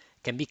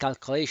 Can be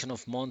calculation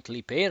of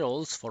monthly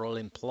payrolls for all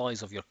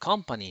employees of your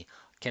company,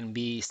 can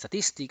be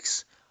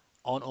statistics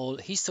on all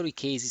history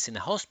cases in a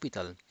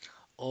hospital,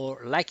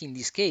 or like in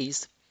this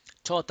case,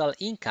 total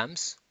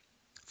incomes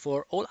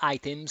for all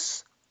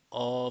items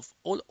of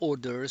all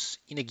orders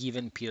in a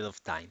given period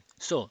of time.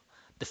 So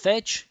the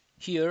fetch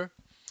here,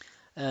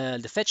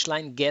 the fetch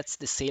line gets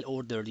the sale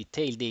order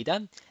detail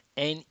data,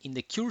 and in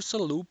the cursor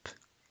loop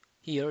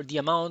here, the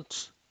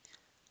amount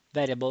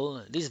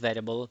variable, this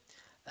variable,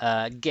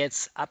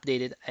 gets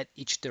updated at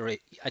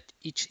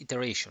each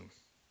iteration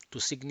to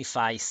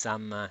signify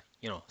some,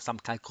 some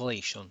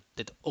calculation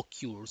that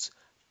occurs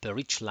per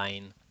each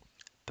line,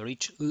 per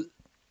each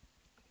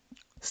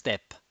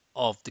step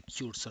of the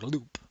cursor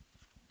loop.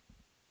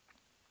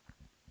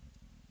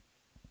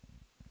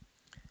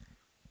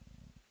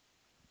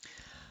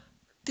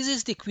 This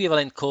is the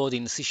equivalent code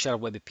in C#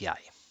 Web API.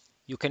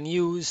 You can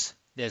use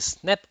the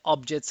Snap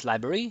Objects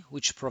library,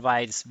 which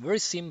provides very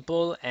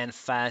simple and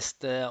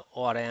fast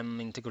ORM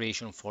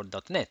integration for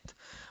 .NET.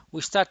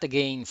 We start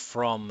again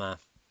from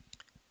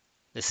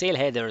the sale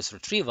headers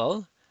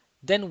retrieval,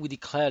 then we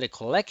declare a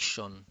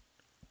collection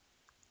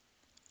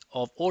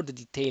of order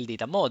detail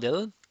data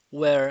model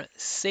where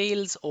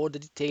sales order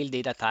detail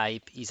data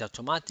type is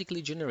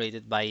automatically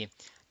generated by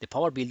the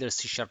PowerBuilder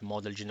C#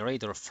 model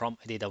generator from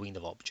a data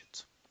window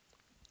object.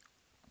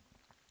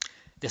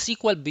 The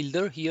SQL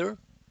builder here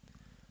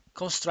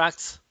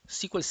constructs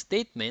SQL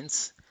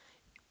statements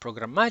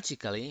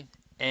programmatically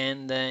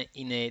and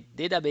in a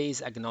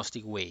database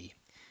agnostic way.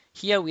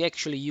 Here we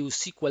actually use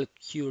SQL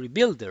query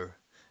builder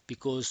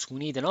because we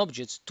need an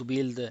object to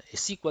build a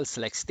SQL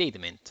select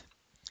statement.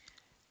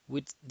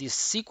 With this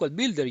SQL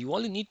builder, you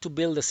only need to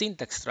build a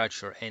syntax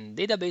structure, and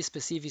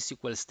database-specific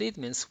SQL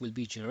statements will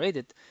be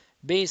generated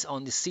based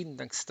on the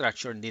syntax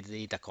structure in the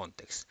data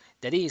context.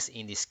 That is,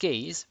 in this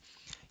case,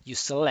 you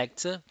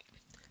select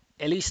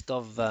a list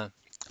of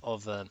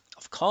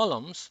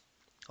columns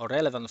or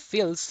relevant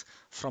fields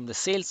from the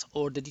sales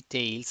order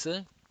details,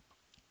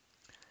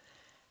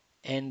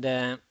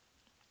 and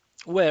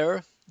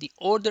where the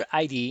order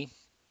ID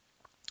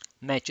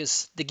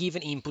matches the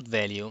given input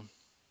value.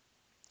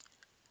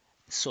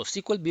 So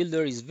SQL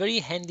Builder is a very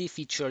handy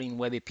feature in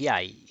Web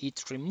API.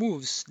 It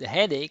removes the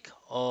headache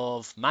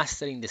of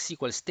mastering the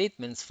SQL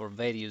statements for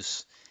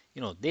various,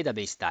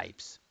 database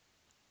types.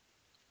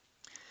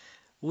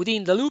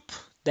 Within the loop,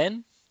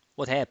 then,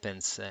 what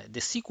happens? The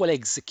SQL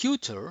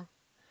executor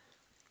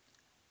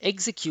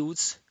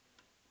executes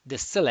the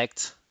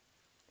select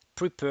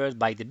prepared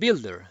by the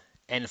builder,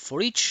 and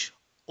for each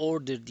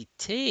order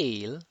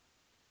detail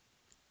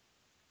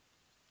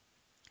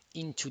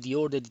into the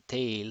order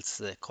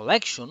details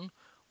collection,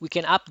 we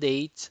can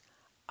update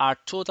our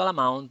total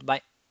amount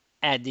by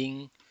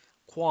adding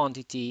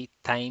quantity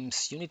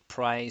times unit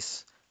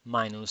price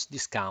minus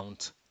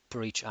discount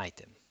per each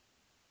item.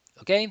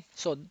 Okay,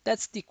 so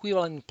that's the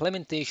equivalent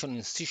implementation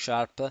in C#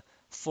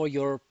 for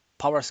your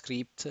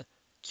PowerScript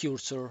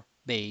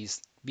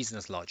cursor-based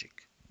business logic.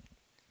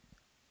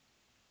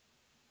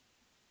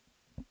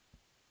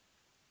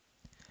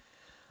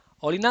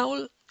 All in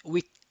all,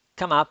 we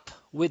come up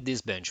with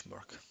this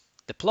benchmark.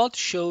 The plot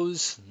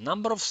shows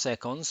number of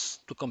seconds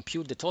to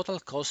compute the total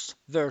cost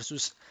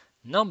versus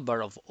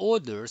number of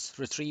orders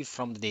retrieved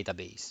from the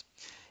database.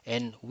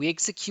 And we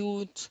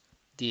execute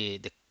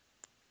the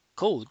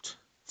code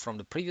from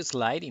the previous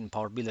slide in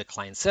PowerBuilder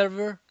client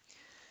server,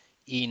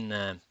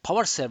 in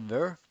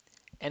PowerServer,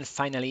 and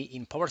finally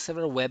in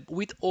PowerServer web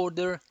with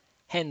order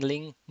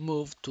handling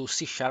moved to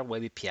C#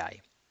 Web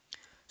API.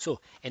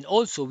 So, and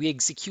also we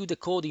execute the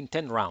code in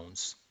 10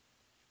 rounds,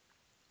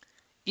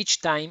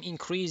 each time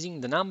increasing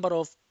the number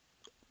of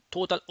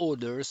total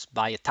orders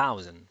by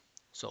 1,000.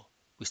 So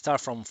we start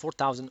from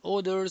 4,000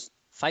 orders,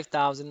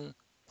 5,000,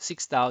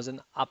 6,000,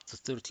 up to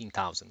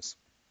 13,000.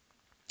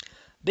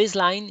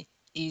 Baseline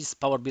is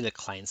PowerBuilder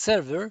client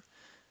server.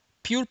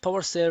 Pure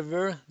Power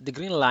Server, the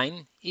green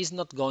line, is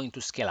not going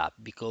to scale up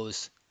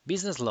because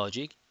business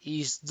logic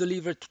is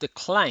delivered to the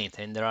client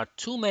and there are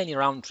too many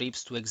round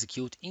trips to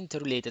execute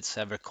interrelated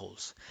server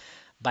calls.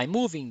 By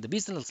moving the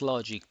business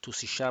logic to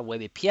C#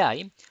 Web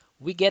API,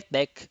 we get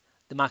back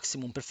the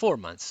maximum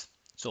performance,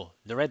 so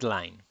the red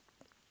line.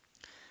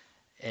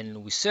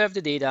 And we serve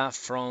the data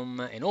from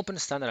an open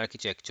standard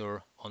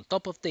architecture on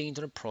top of the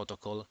Internet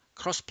Protocol,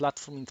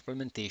 cross-platform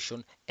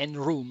implementation, and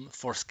room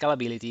for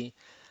scalability,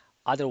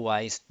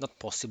 otherwise not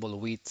possible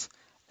with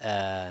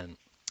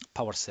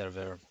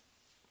PowerServer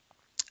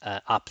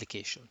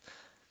application.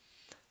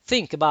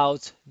 Think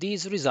about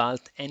this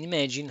result and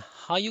imagine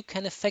how you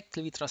can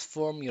effectively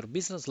transform your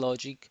business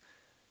logic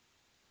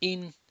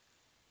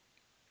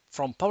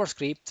from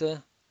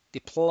PowerScript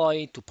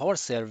deployed to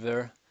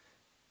PowerServer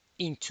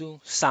into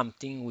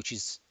something which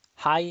is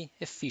high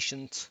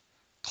efficient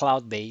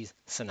cloud-based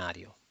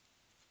scenario.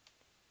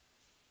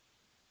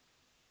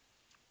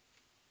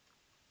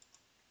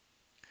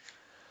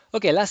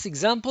 Okay, last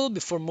example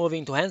before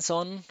moving to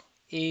hands-on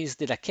is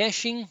data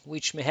caching,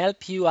 which may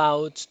help you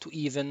out to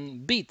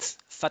even beat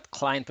fat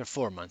client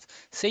performance.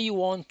 Say you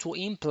want to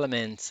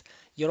implement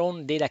your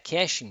own data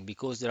caching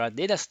because there are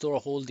data store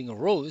holding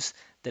rows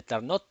that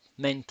are not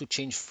meant to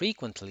change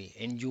frequently,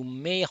 and you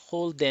may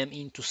hold them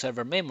into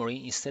server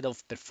memory instead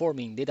of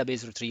performing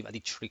database retrieve at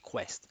each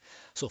request.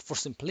 So for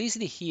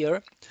simplicity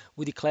here,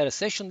 we declare a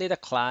session data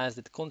class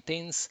that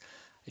contains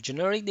a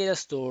generic data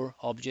store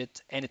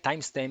object and a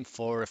timestamp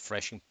for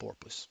refreshing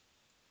purpose.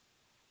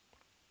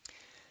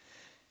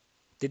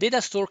 The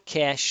data store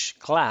cache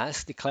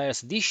class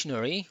declares a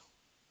dictionary,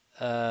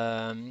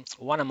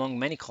 one among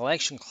many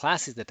collection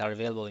classes that are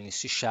available in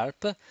C#,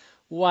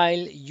 while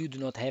you do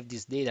not have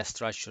these data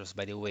structures,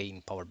 by the way,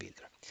 in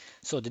PowerBuilder.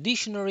 So the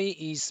dictionary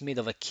is made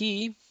of a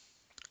key,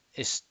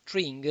 a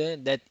string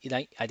that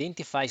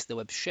identifies the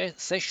web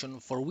session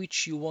for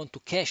which you want to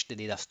cache the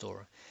data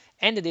store,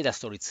 and the data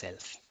store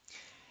itself.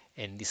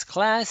 And this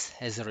class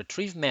has a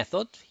retrieve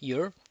method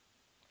here,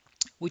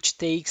 which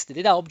takes the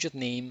data object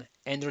name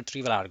and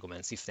retrieval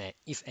arguments,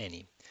 if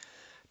any.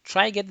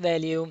 Try get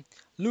value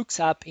looks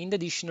up in the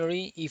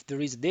dictionary if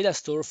there is a data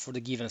store for the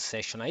given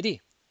session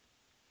ID.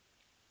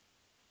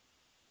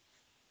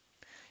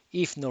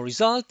 If no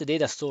result, the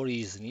data store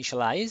is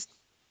initialized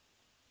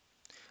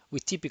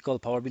with typical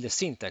PowerBuilder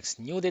syntax: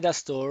 new data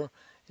store,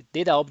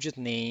 data object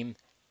name,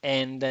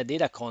 and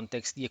data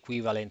context, the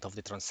equivalent of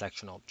the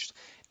transaction object.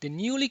 The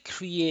newly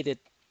created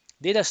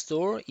data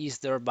store is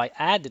thereby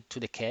added to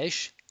the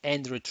cache,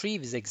 and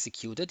retrieve is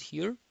executed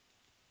here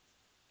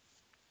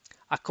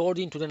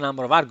according to the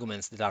number of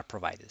arguments that are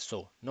provided.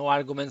 So no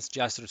arguments,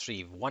 just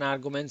retrieve. One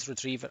argument,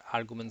 retrieve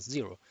argument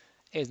 0,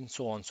 and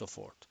so on and so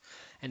forth.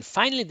 And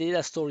finally, the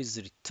data store is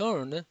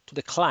returned to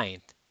the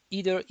client,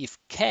 either if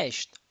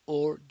cached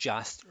or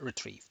just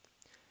retrieved.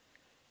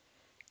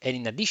 And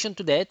in addition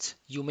to that,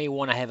 you may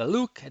want to have a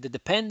look at the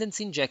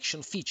dependency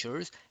injection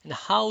features and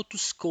how to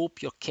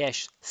scope your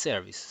cache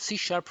service. C#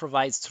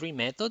 provides 3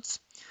 methods.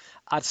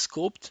 Add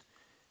scoped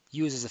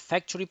uses a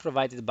factory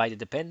provided by the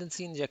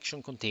dependency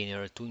injection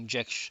container to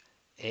inject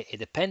a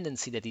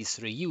dependency that is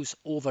reused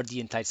over the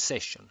entire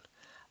session.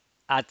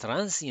 Add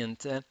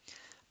transient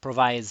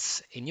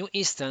provides a new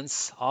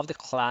instance of the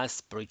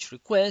class per each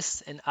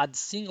request, and add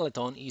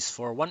singleton is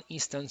for one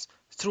instance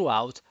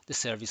throughout the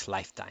service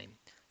lifetime.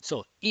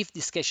 So if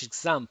this sketch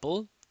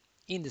example,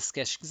 in the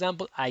sketch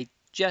example I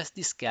just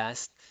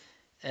discussed,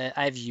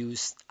 I've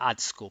used add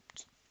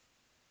scoped.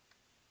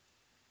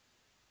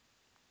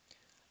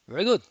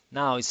 Very good.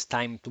 Now it's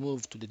time to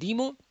move to the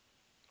demo.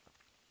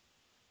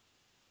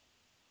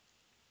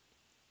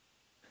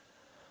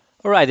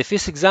 All right, the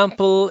first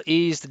example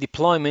is the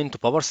deployment to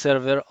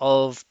PowerServer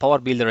of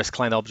PowerBuilder as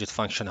client object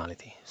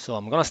functionality. So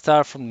I'm going to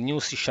start from the new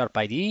C#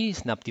 IDE,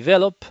 snap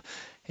develop,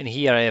 and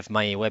here I have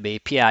my web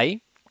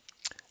API,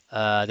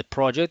 the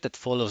project that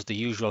follows the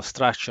usual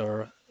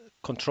structure,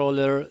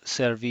 controller,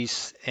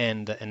 service,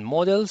 and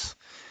models.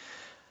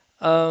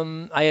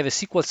 I have a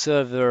SQL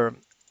Server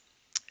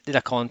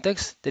data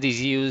context that is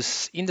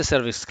used in the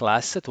service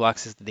class to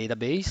access the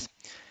database,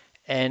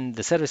 and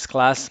the service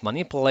class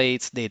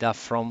manipulates data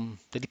from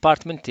the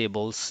department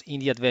tables in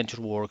the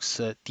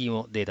AdventureWorks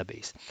Demo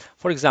database.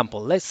 For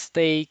example, let's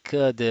take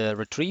the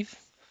retrieve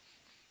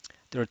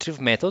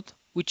method,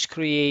 which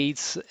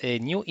creates a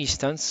new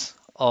instance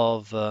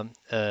of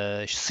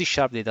C#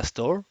 data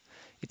store.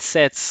 It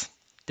sets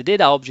the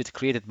data object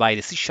created by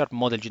the C#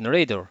 model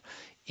generator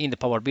in the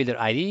PowerBuilder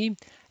IDE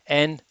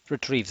and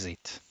retrieves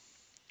it.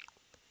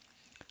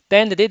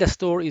 Then the data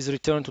store is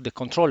returned to the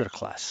controller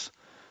class.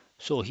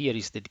 So here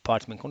is the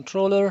department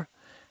controller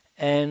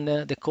and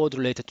the code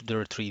related to the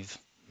retrieve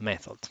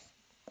method.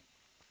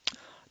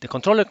 The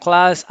controller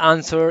class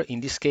answers, in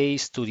this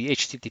case, to the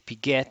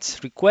HTTP GET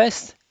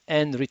request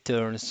and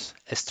returns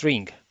a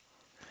string.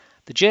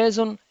 The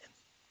JSON,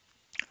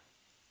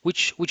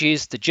 which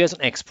is the JSON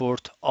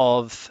export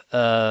of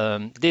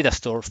data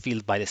store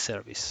filled by the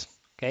service.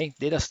 Okay,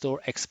 data store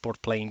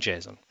export plain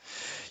JSON.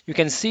 You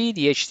can see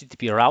the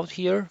HTTP route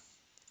here.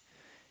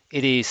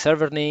 It is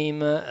server name,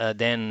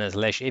 then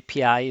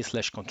 /API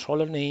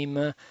 /controller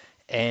name,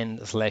 and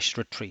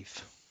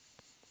 /retrieve.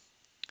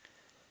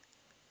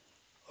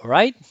 All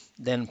right,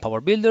 then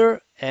PowerBuilder,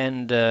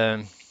 and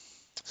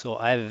so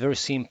I have a very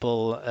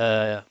simple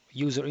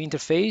user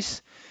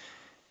interface.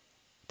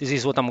 This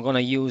is what I'm going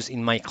to use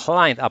in my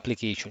client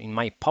application, in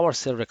my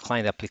PowerServer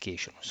client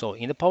application. So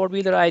in the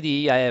PowerBuilder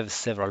IDE, I have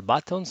several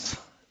buttons.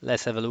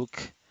 Let's have a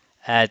look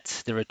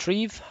at the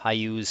retrieve. I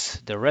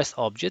use the REST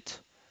object.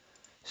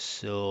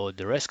 So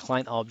the REST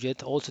client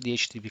object, also the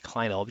HTTP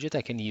client object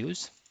I can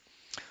use.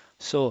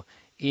 So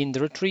in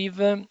the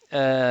retrieve,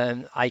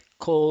 I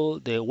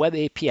call the web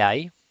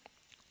API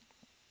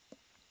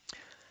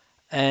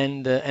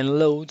and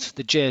loads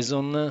the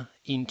JSON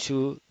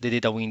into the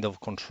data window of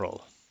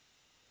control.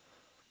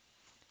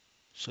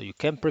 So you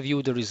can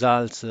preview the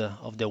results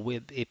of the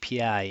web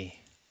API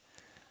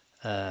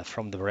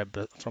from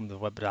the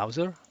web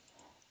browser.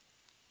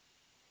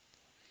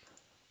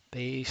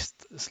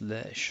 Paste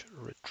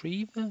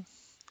 /retrieve,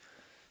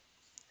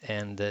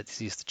 and this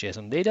is the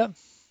JSON data.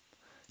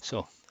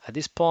 So at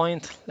this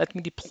point, let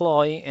me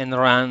deploy and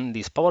run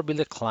this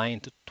PowerBuilder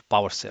client to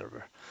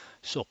PowerServer.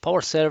 So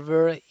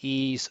PowerServer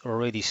is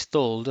already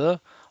installed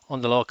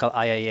on the local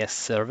IIS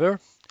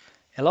server.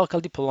 A local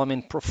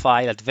deployment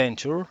profile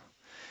adventure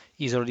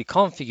is already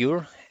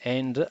configured,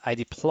 and I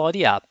deploy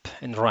the app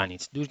and run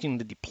it. During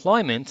the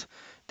deployment,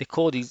 the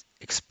code is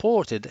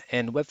exported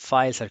and web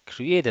files are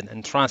created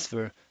and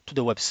transferred to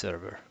the web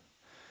server.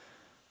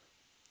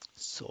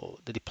 So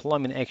the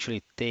deployment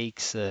actually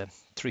takes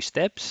 3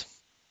 steps.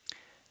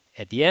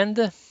 At the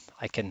end,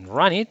 I can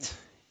run it.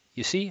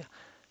 You see,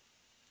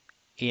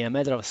 in a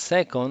matter of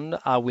seconds,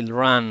 I will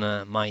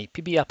run my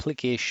PB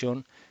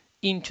application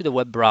into the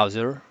web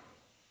browser,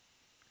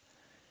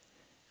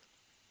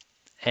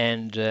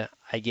 and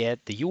I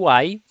get the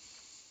UI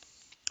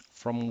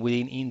from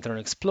within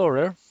Internet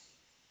Explorer.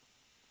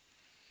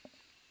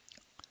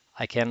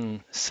 I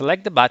can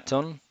select the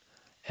button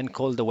and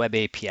call the web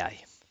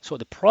API. So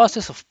the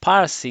process of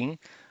parsing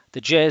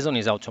the JSON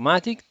is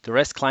automatic. The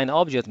REST client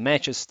object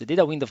matches the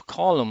data window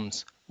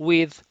columns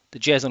with the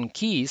JSON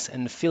keys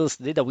and fills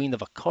the data window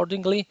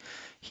accordingly.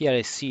 Here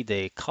I see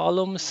the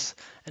columns,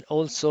 and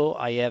also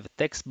I have a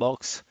text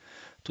box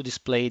to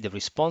display the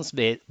response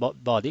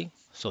body,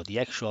 so the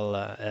actual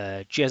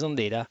JSON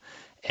data,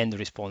 and the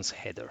response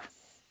header.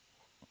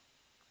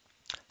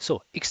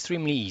 So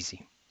extremely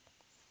easy.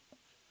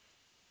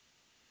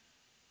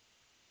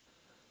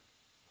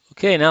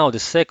 Okay, now the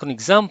second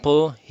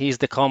example is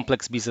the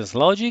complex business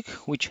logic,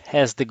 which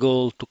has the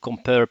goal to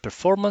compare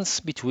performance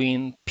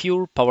between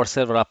pure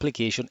PowerServer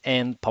application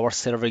and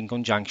PowerServer in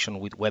conjunction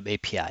with Web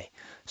API.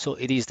 So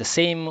it is the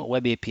same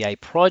Web API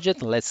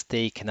project. Let's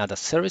take another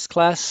service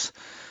class,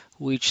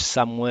 which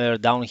somewhere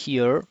down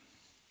here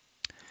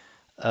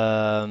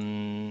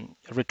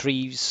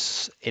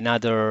retrieves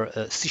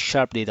another C#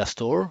 data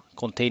store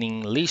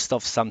containing list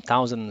of some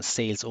thousand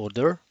sales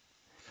order.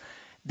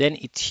 Then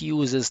it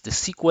uses the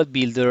SQL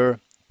builder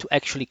to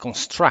actually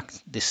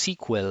construct the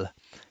SQL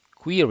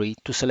query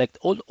to select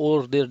all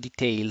order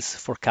details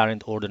for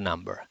current order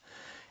number.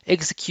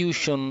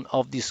 Execution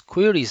of this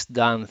query is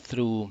done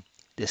through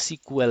the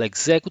SQL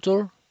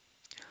executor,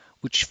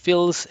 which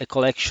fills a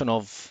collection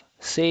of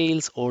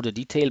sales order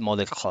detail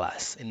model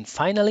class. And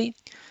finally,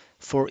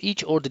 For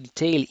each order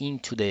detail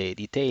into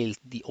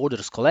the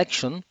orders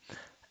collection,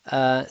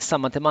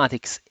 some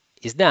mathematics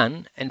is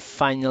done, and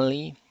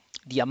finally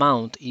the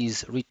amount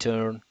is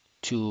returned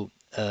to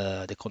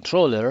the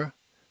controller,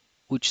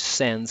 which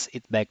sends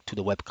it back to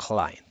the web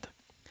client.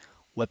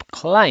 Web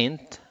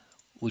client,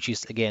 which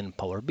is again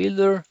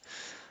PowerBuilder,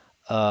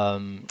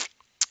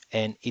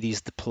 and it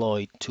is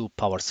deployed to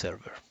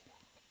PowerServer.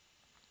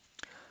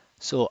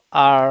 So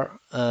our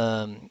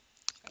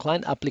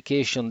client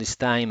application this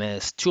time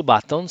has two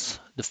buttons.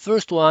 The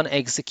first one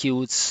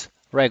executes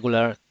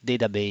regular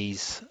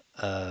database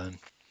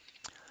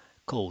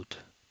code.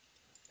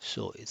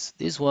 So it's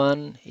this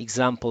one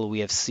example we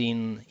have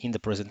seen in the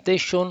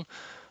presentation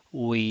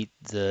with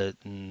the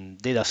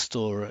data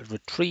store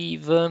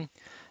retrieve,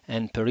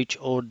 and per each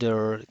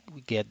order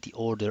we get the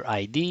order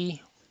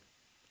ID.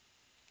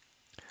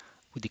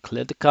 We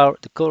declare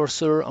the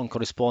cursor on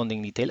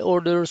corresponding detail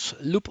orders,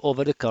 loop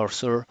over the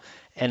cursor,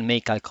 and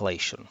make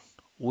calculation.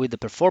 With the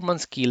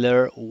performance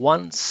killer,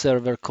 one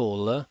server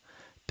call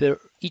per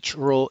each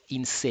row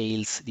in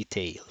sales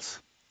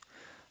details.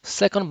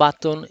 Second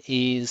button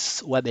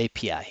is Web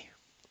API.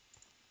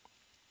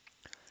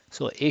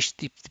 So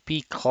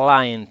HTTP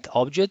client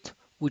object,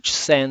 which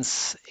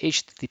sends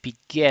HTTP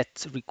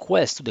GET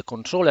request to the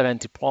controller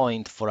entry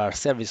point for our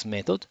service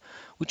method,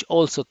 which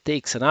also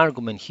takes an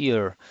argument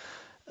here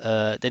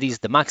that is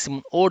the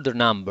maximum order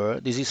number.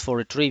 This is for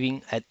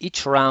retrieving at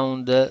each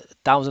round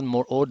 1,000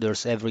 more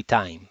orders every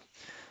time.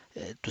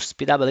 To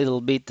speed up a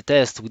little bit the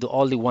test, we do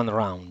only one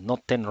round,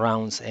 not 10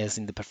 rounds as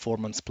in the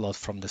performance plot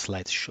from the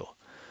slideshow.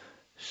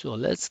 So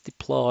let's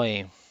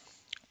deploy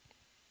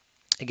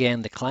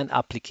again the client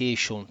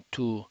application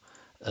to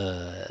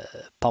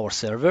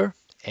PowerServer,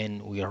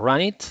 and we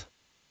run it.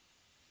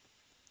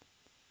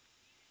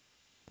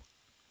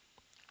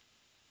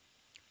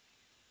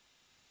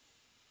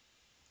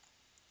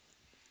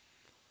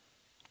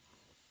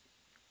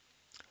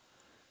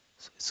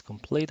 So it's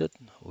completed.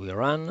 We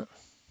run.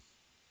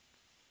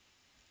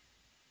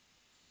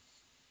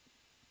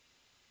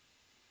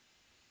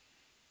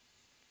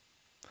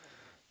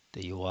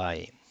 The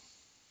UI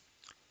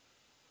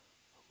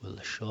will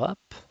show up.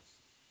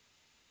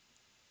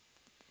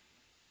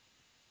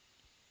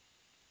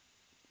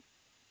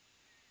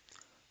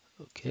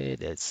 Okay,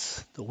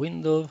 that's the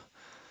window.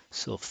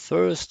 So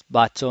first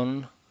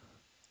button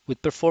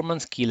with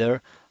performance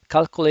killer,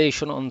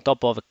 calculation on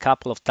top of a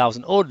couple of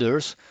thousand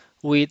orders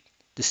with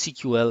the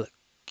SQL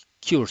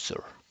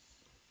cursor.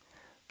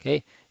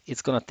 Okay,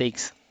 it's gonna take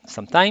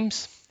some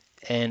times,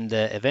 and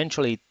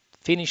eventually it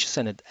finishes,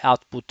 and the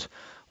output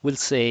will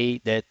say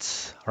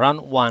that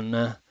run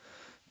one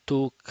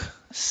took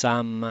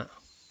some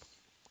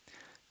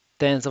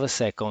tenths of a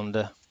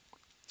second,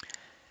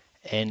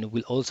 and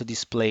will also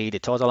display the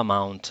total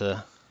amount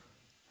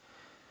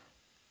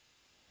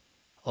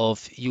of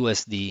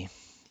USD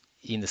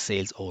in the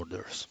sales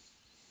orders.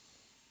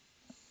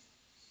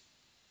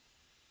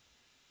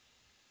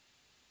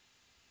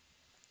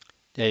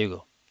 There you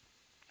go.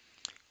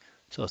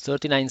 So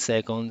 39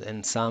 seconds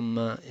and some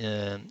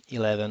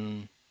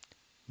 11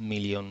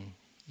 million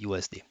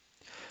USD.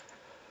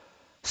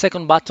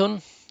 Second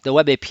button, the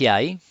Web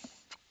API.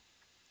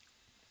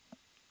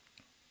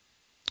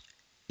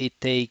 It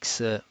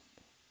takes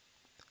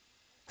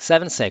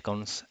 7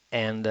 seconds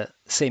and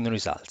same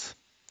results.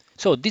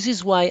 So this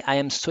is why I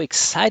am so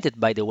excited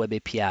by the Web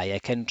API. I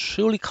can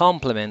truly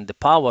complement the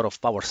power of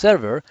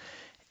PowerServer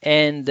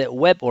and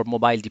web or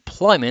mobile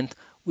deployment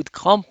with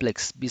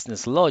complex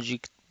business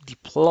logic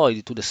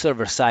deployed to the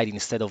server side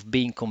instead of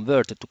being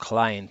converted to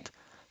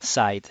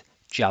client-side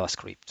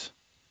JavaScript.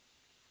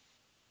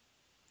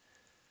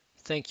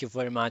 Thank you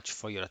very much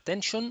for your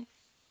attention,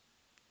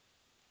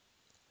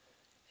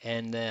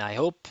 and I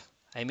hope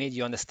I made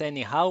you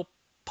understanding how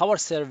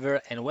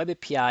PowerServer and Web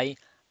API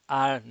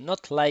are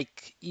not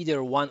like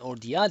either one or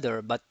the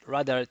other, but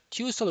rather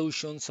two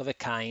solutions of a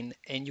kind,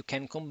 and you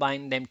can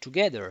combine them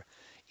together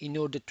in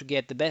order to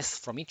get the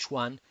best from each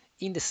one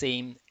in the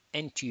same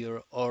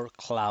end-tier or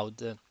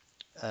cloud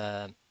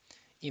uh,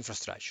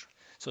 infrastructure.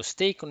 So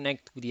stay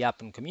connected with the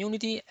Appian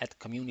community at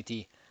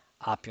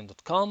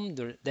community.appian.com.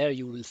 There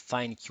you will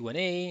find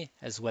Q&A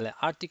as well as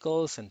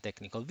articles and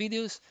technical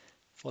videos.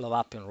 Follow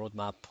Appian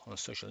roadmap on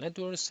social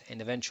networks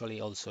and eventually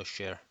also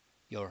share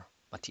your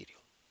material.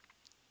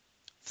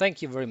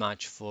 Thank you very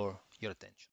much for your attention.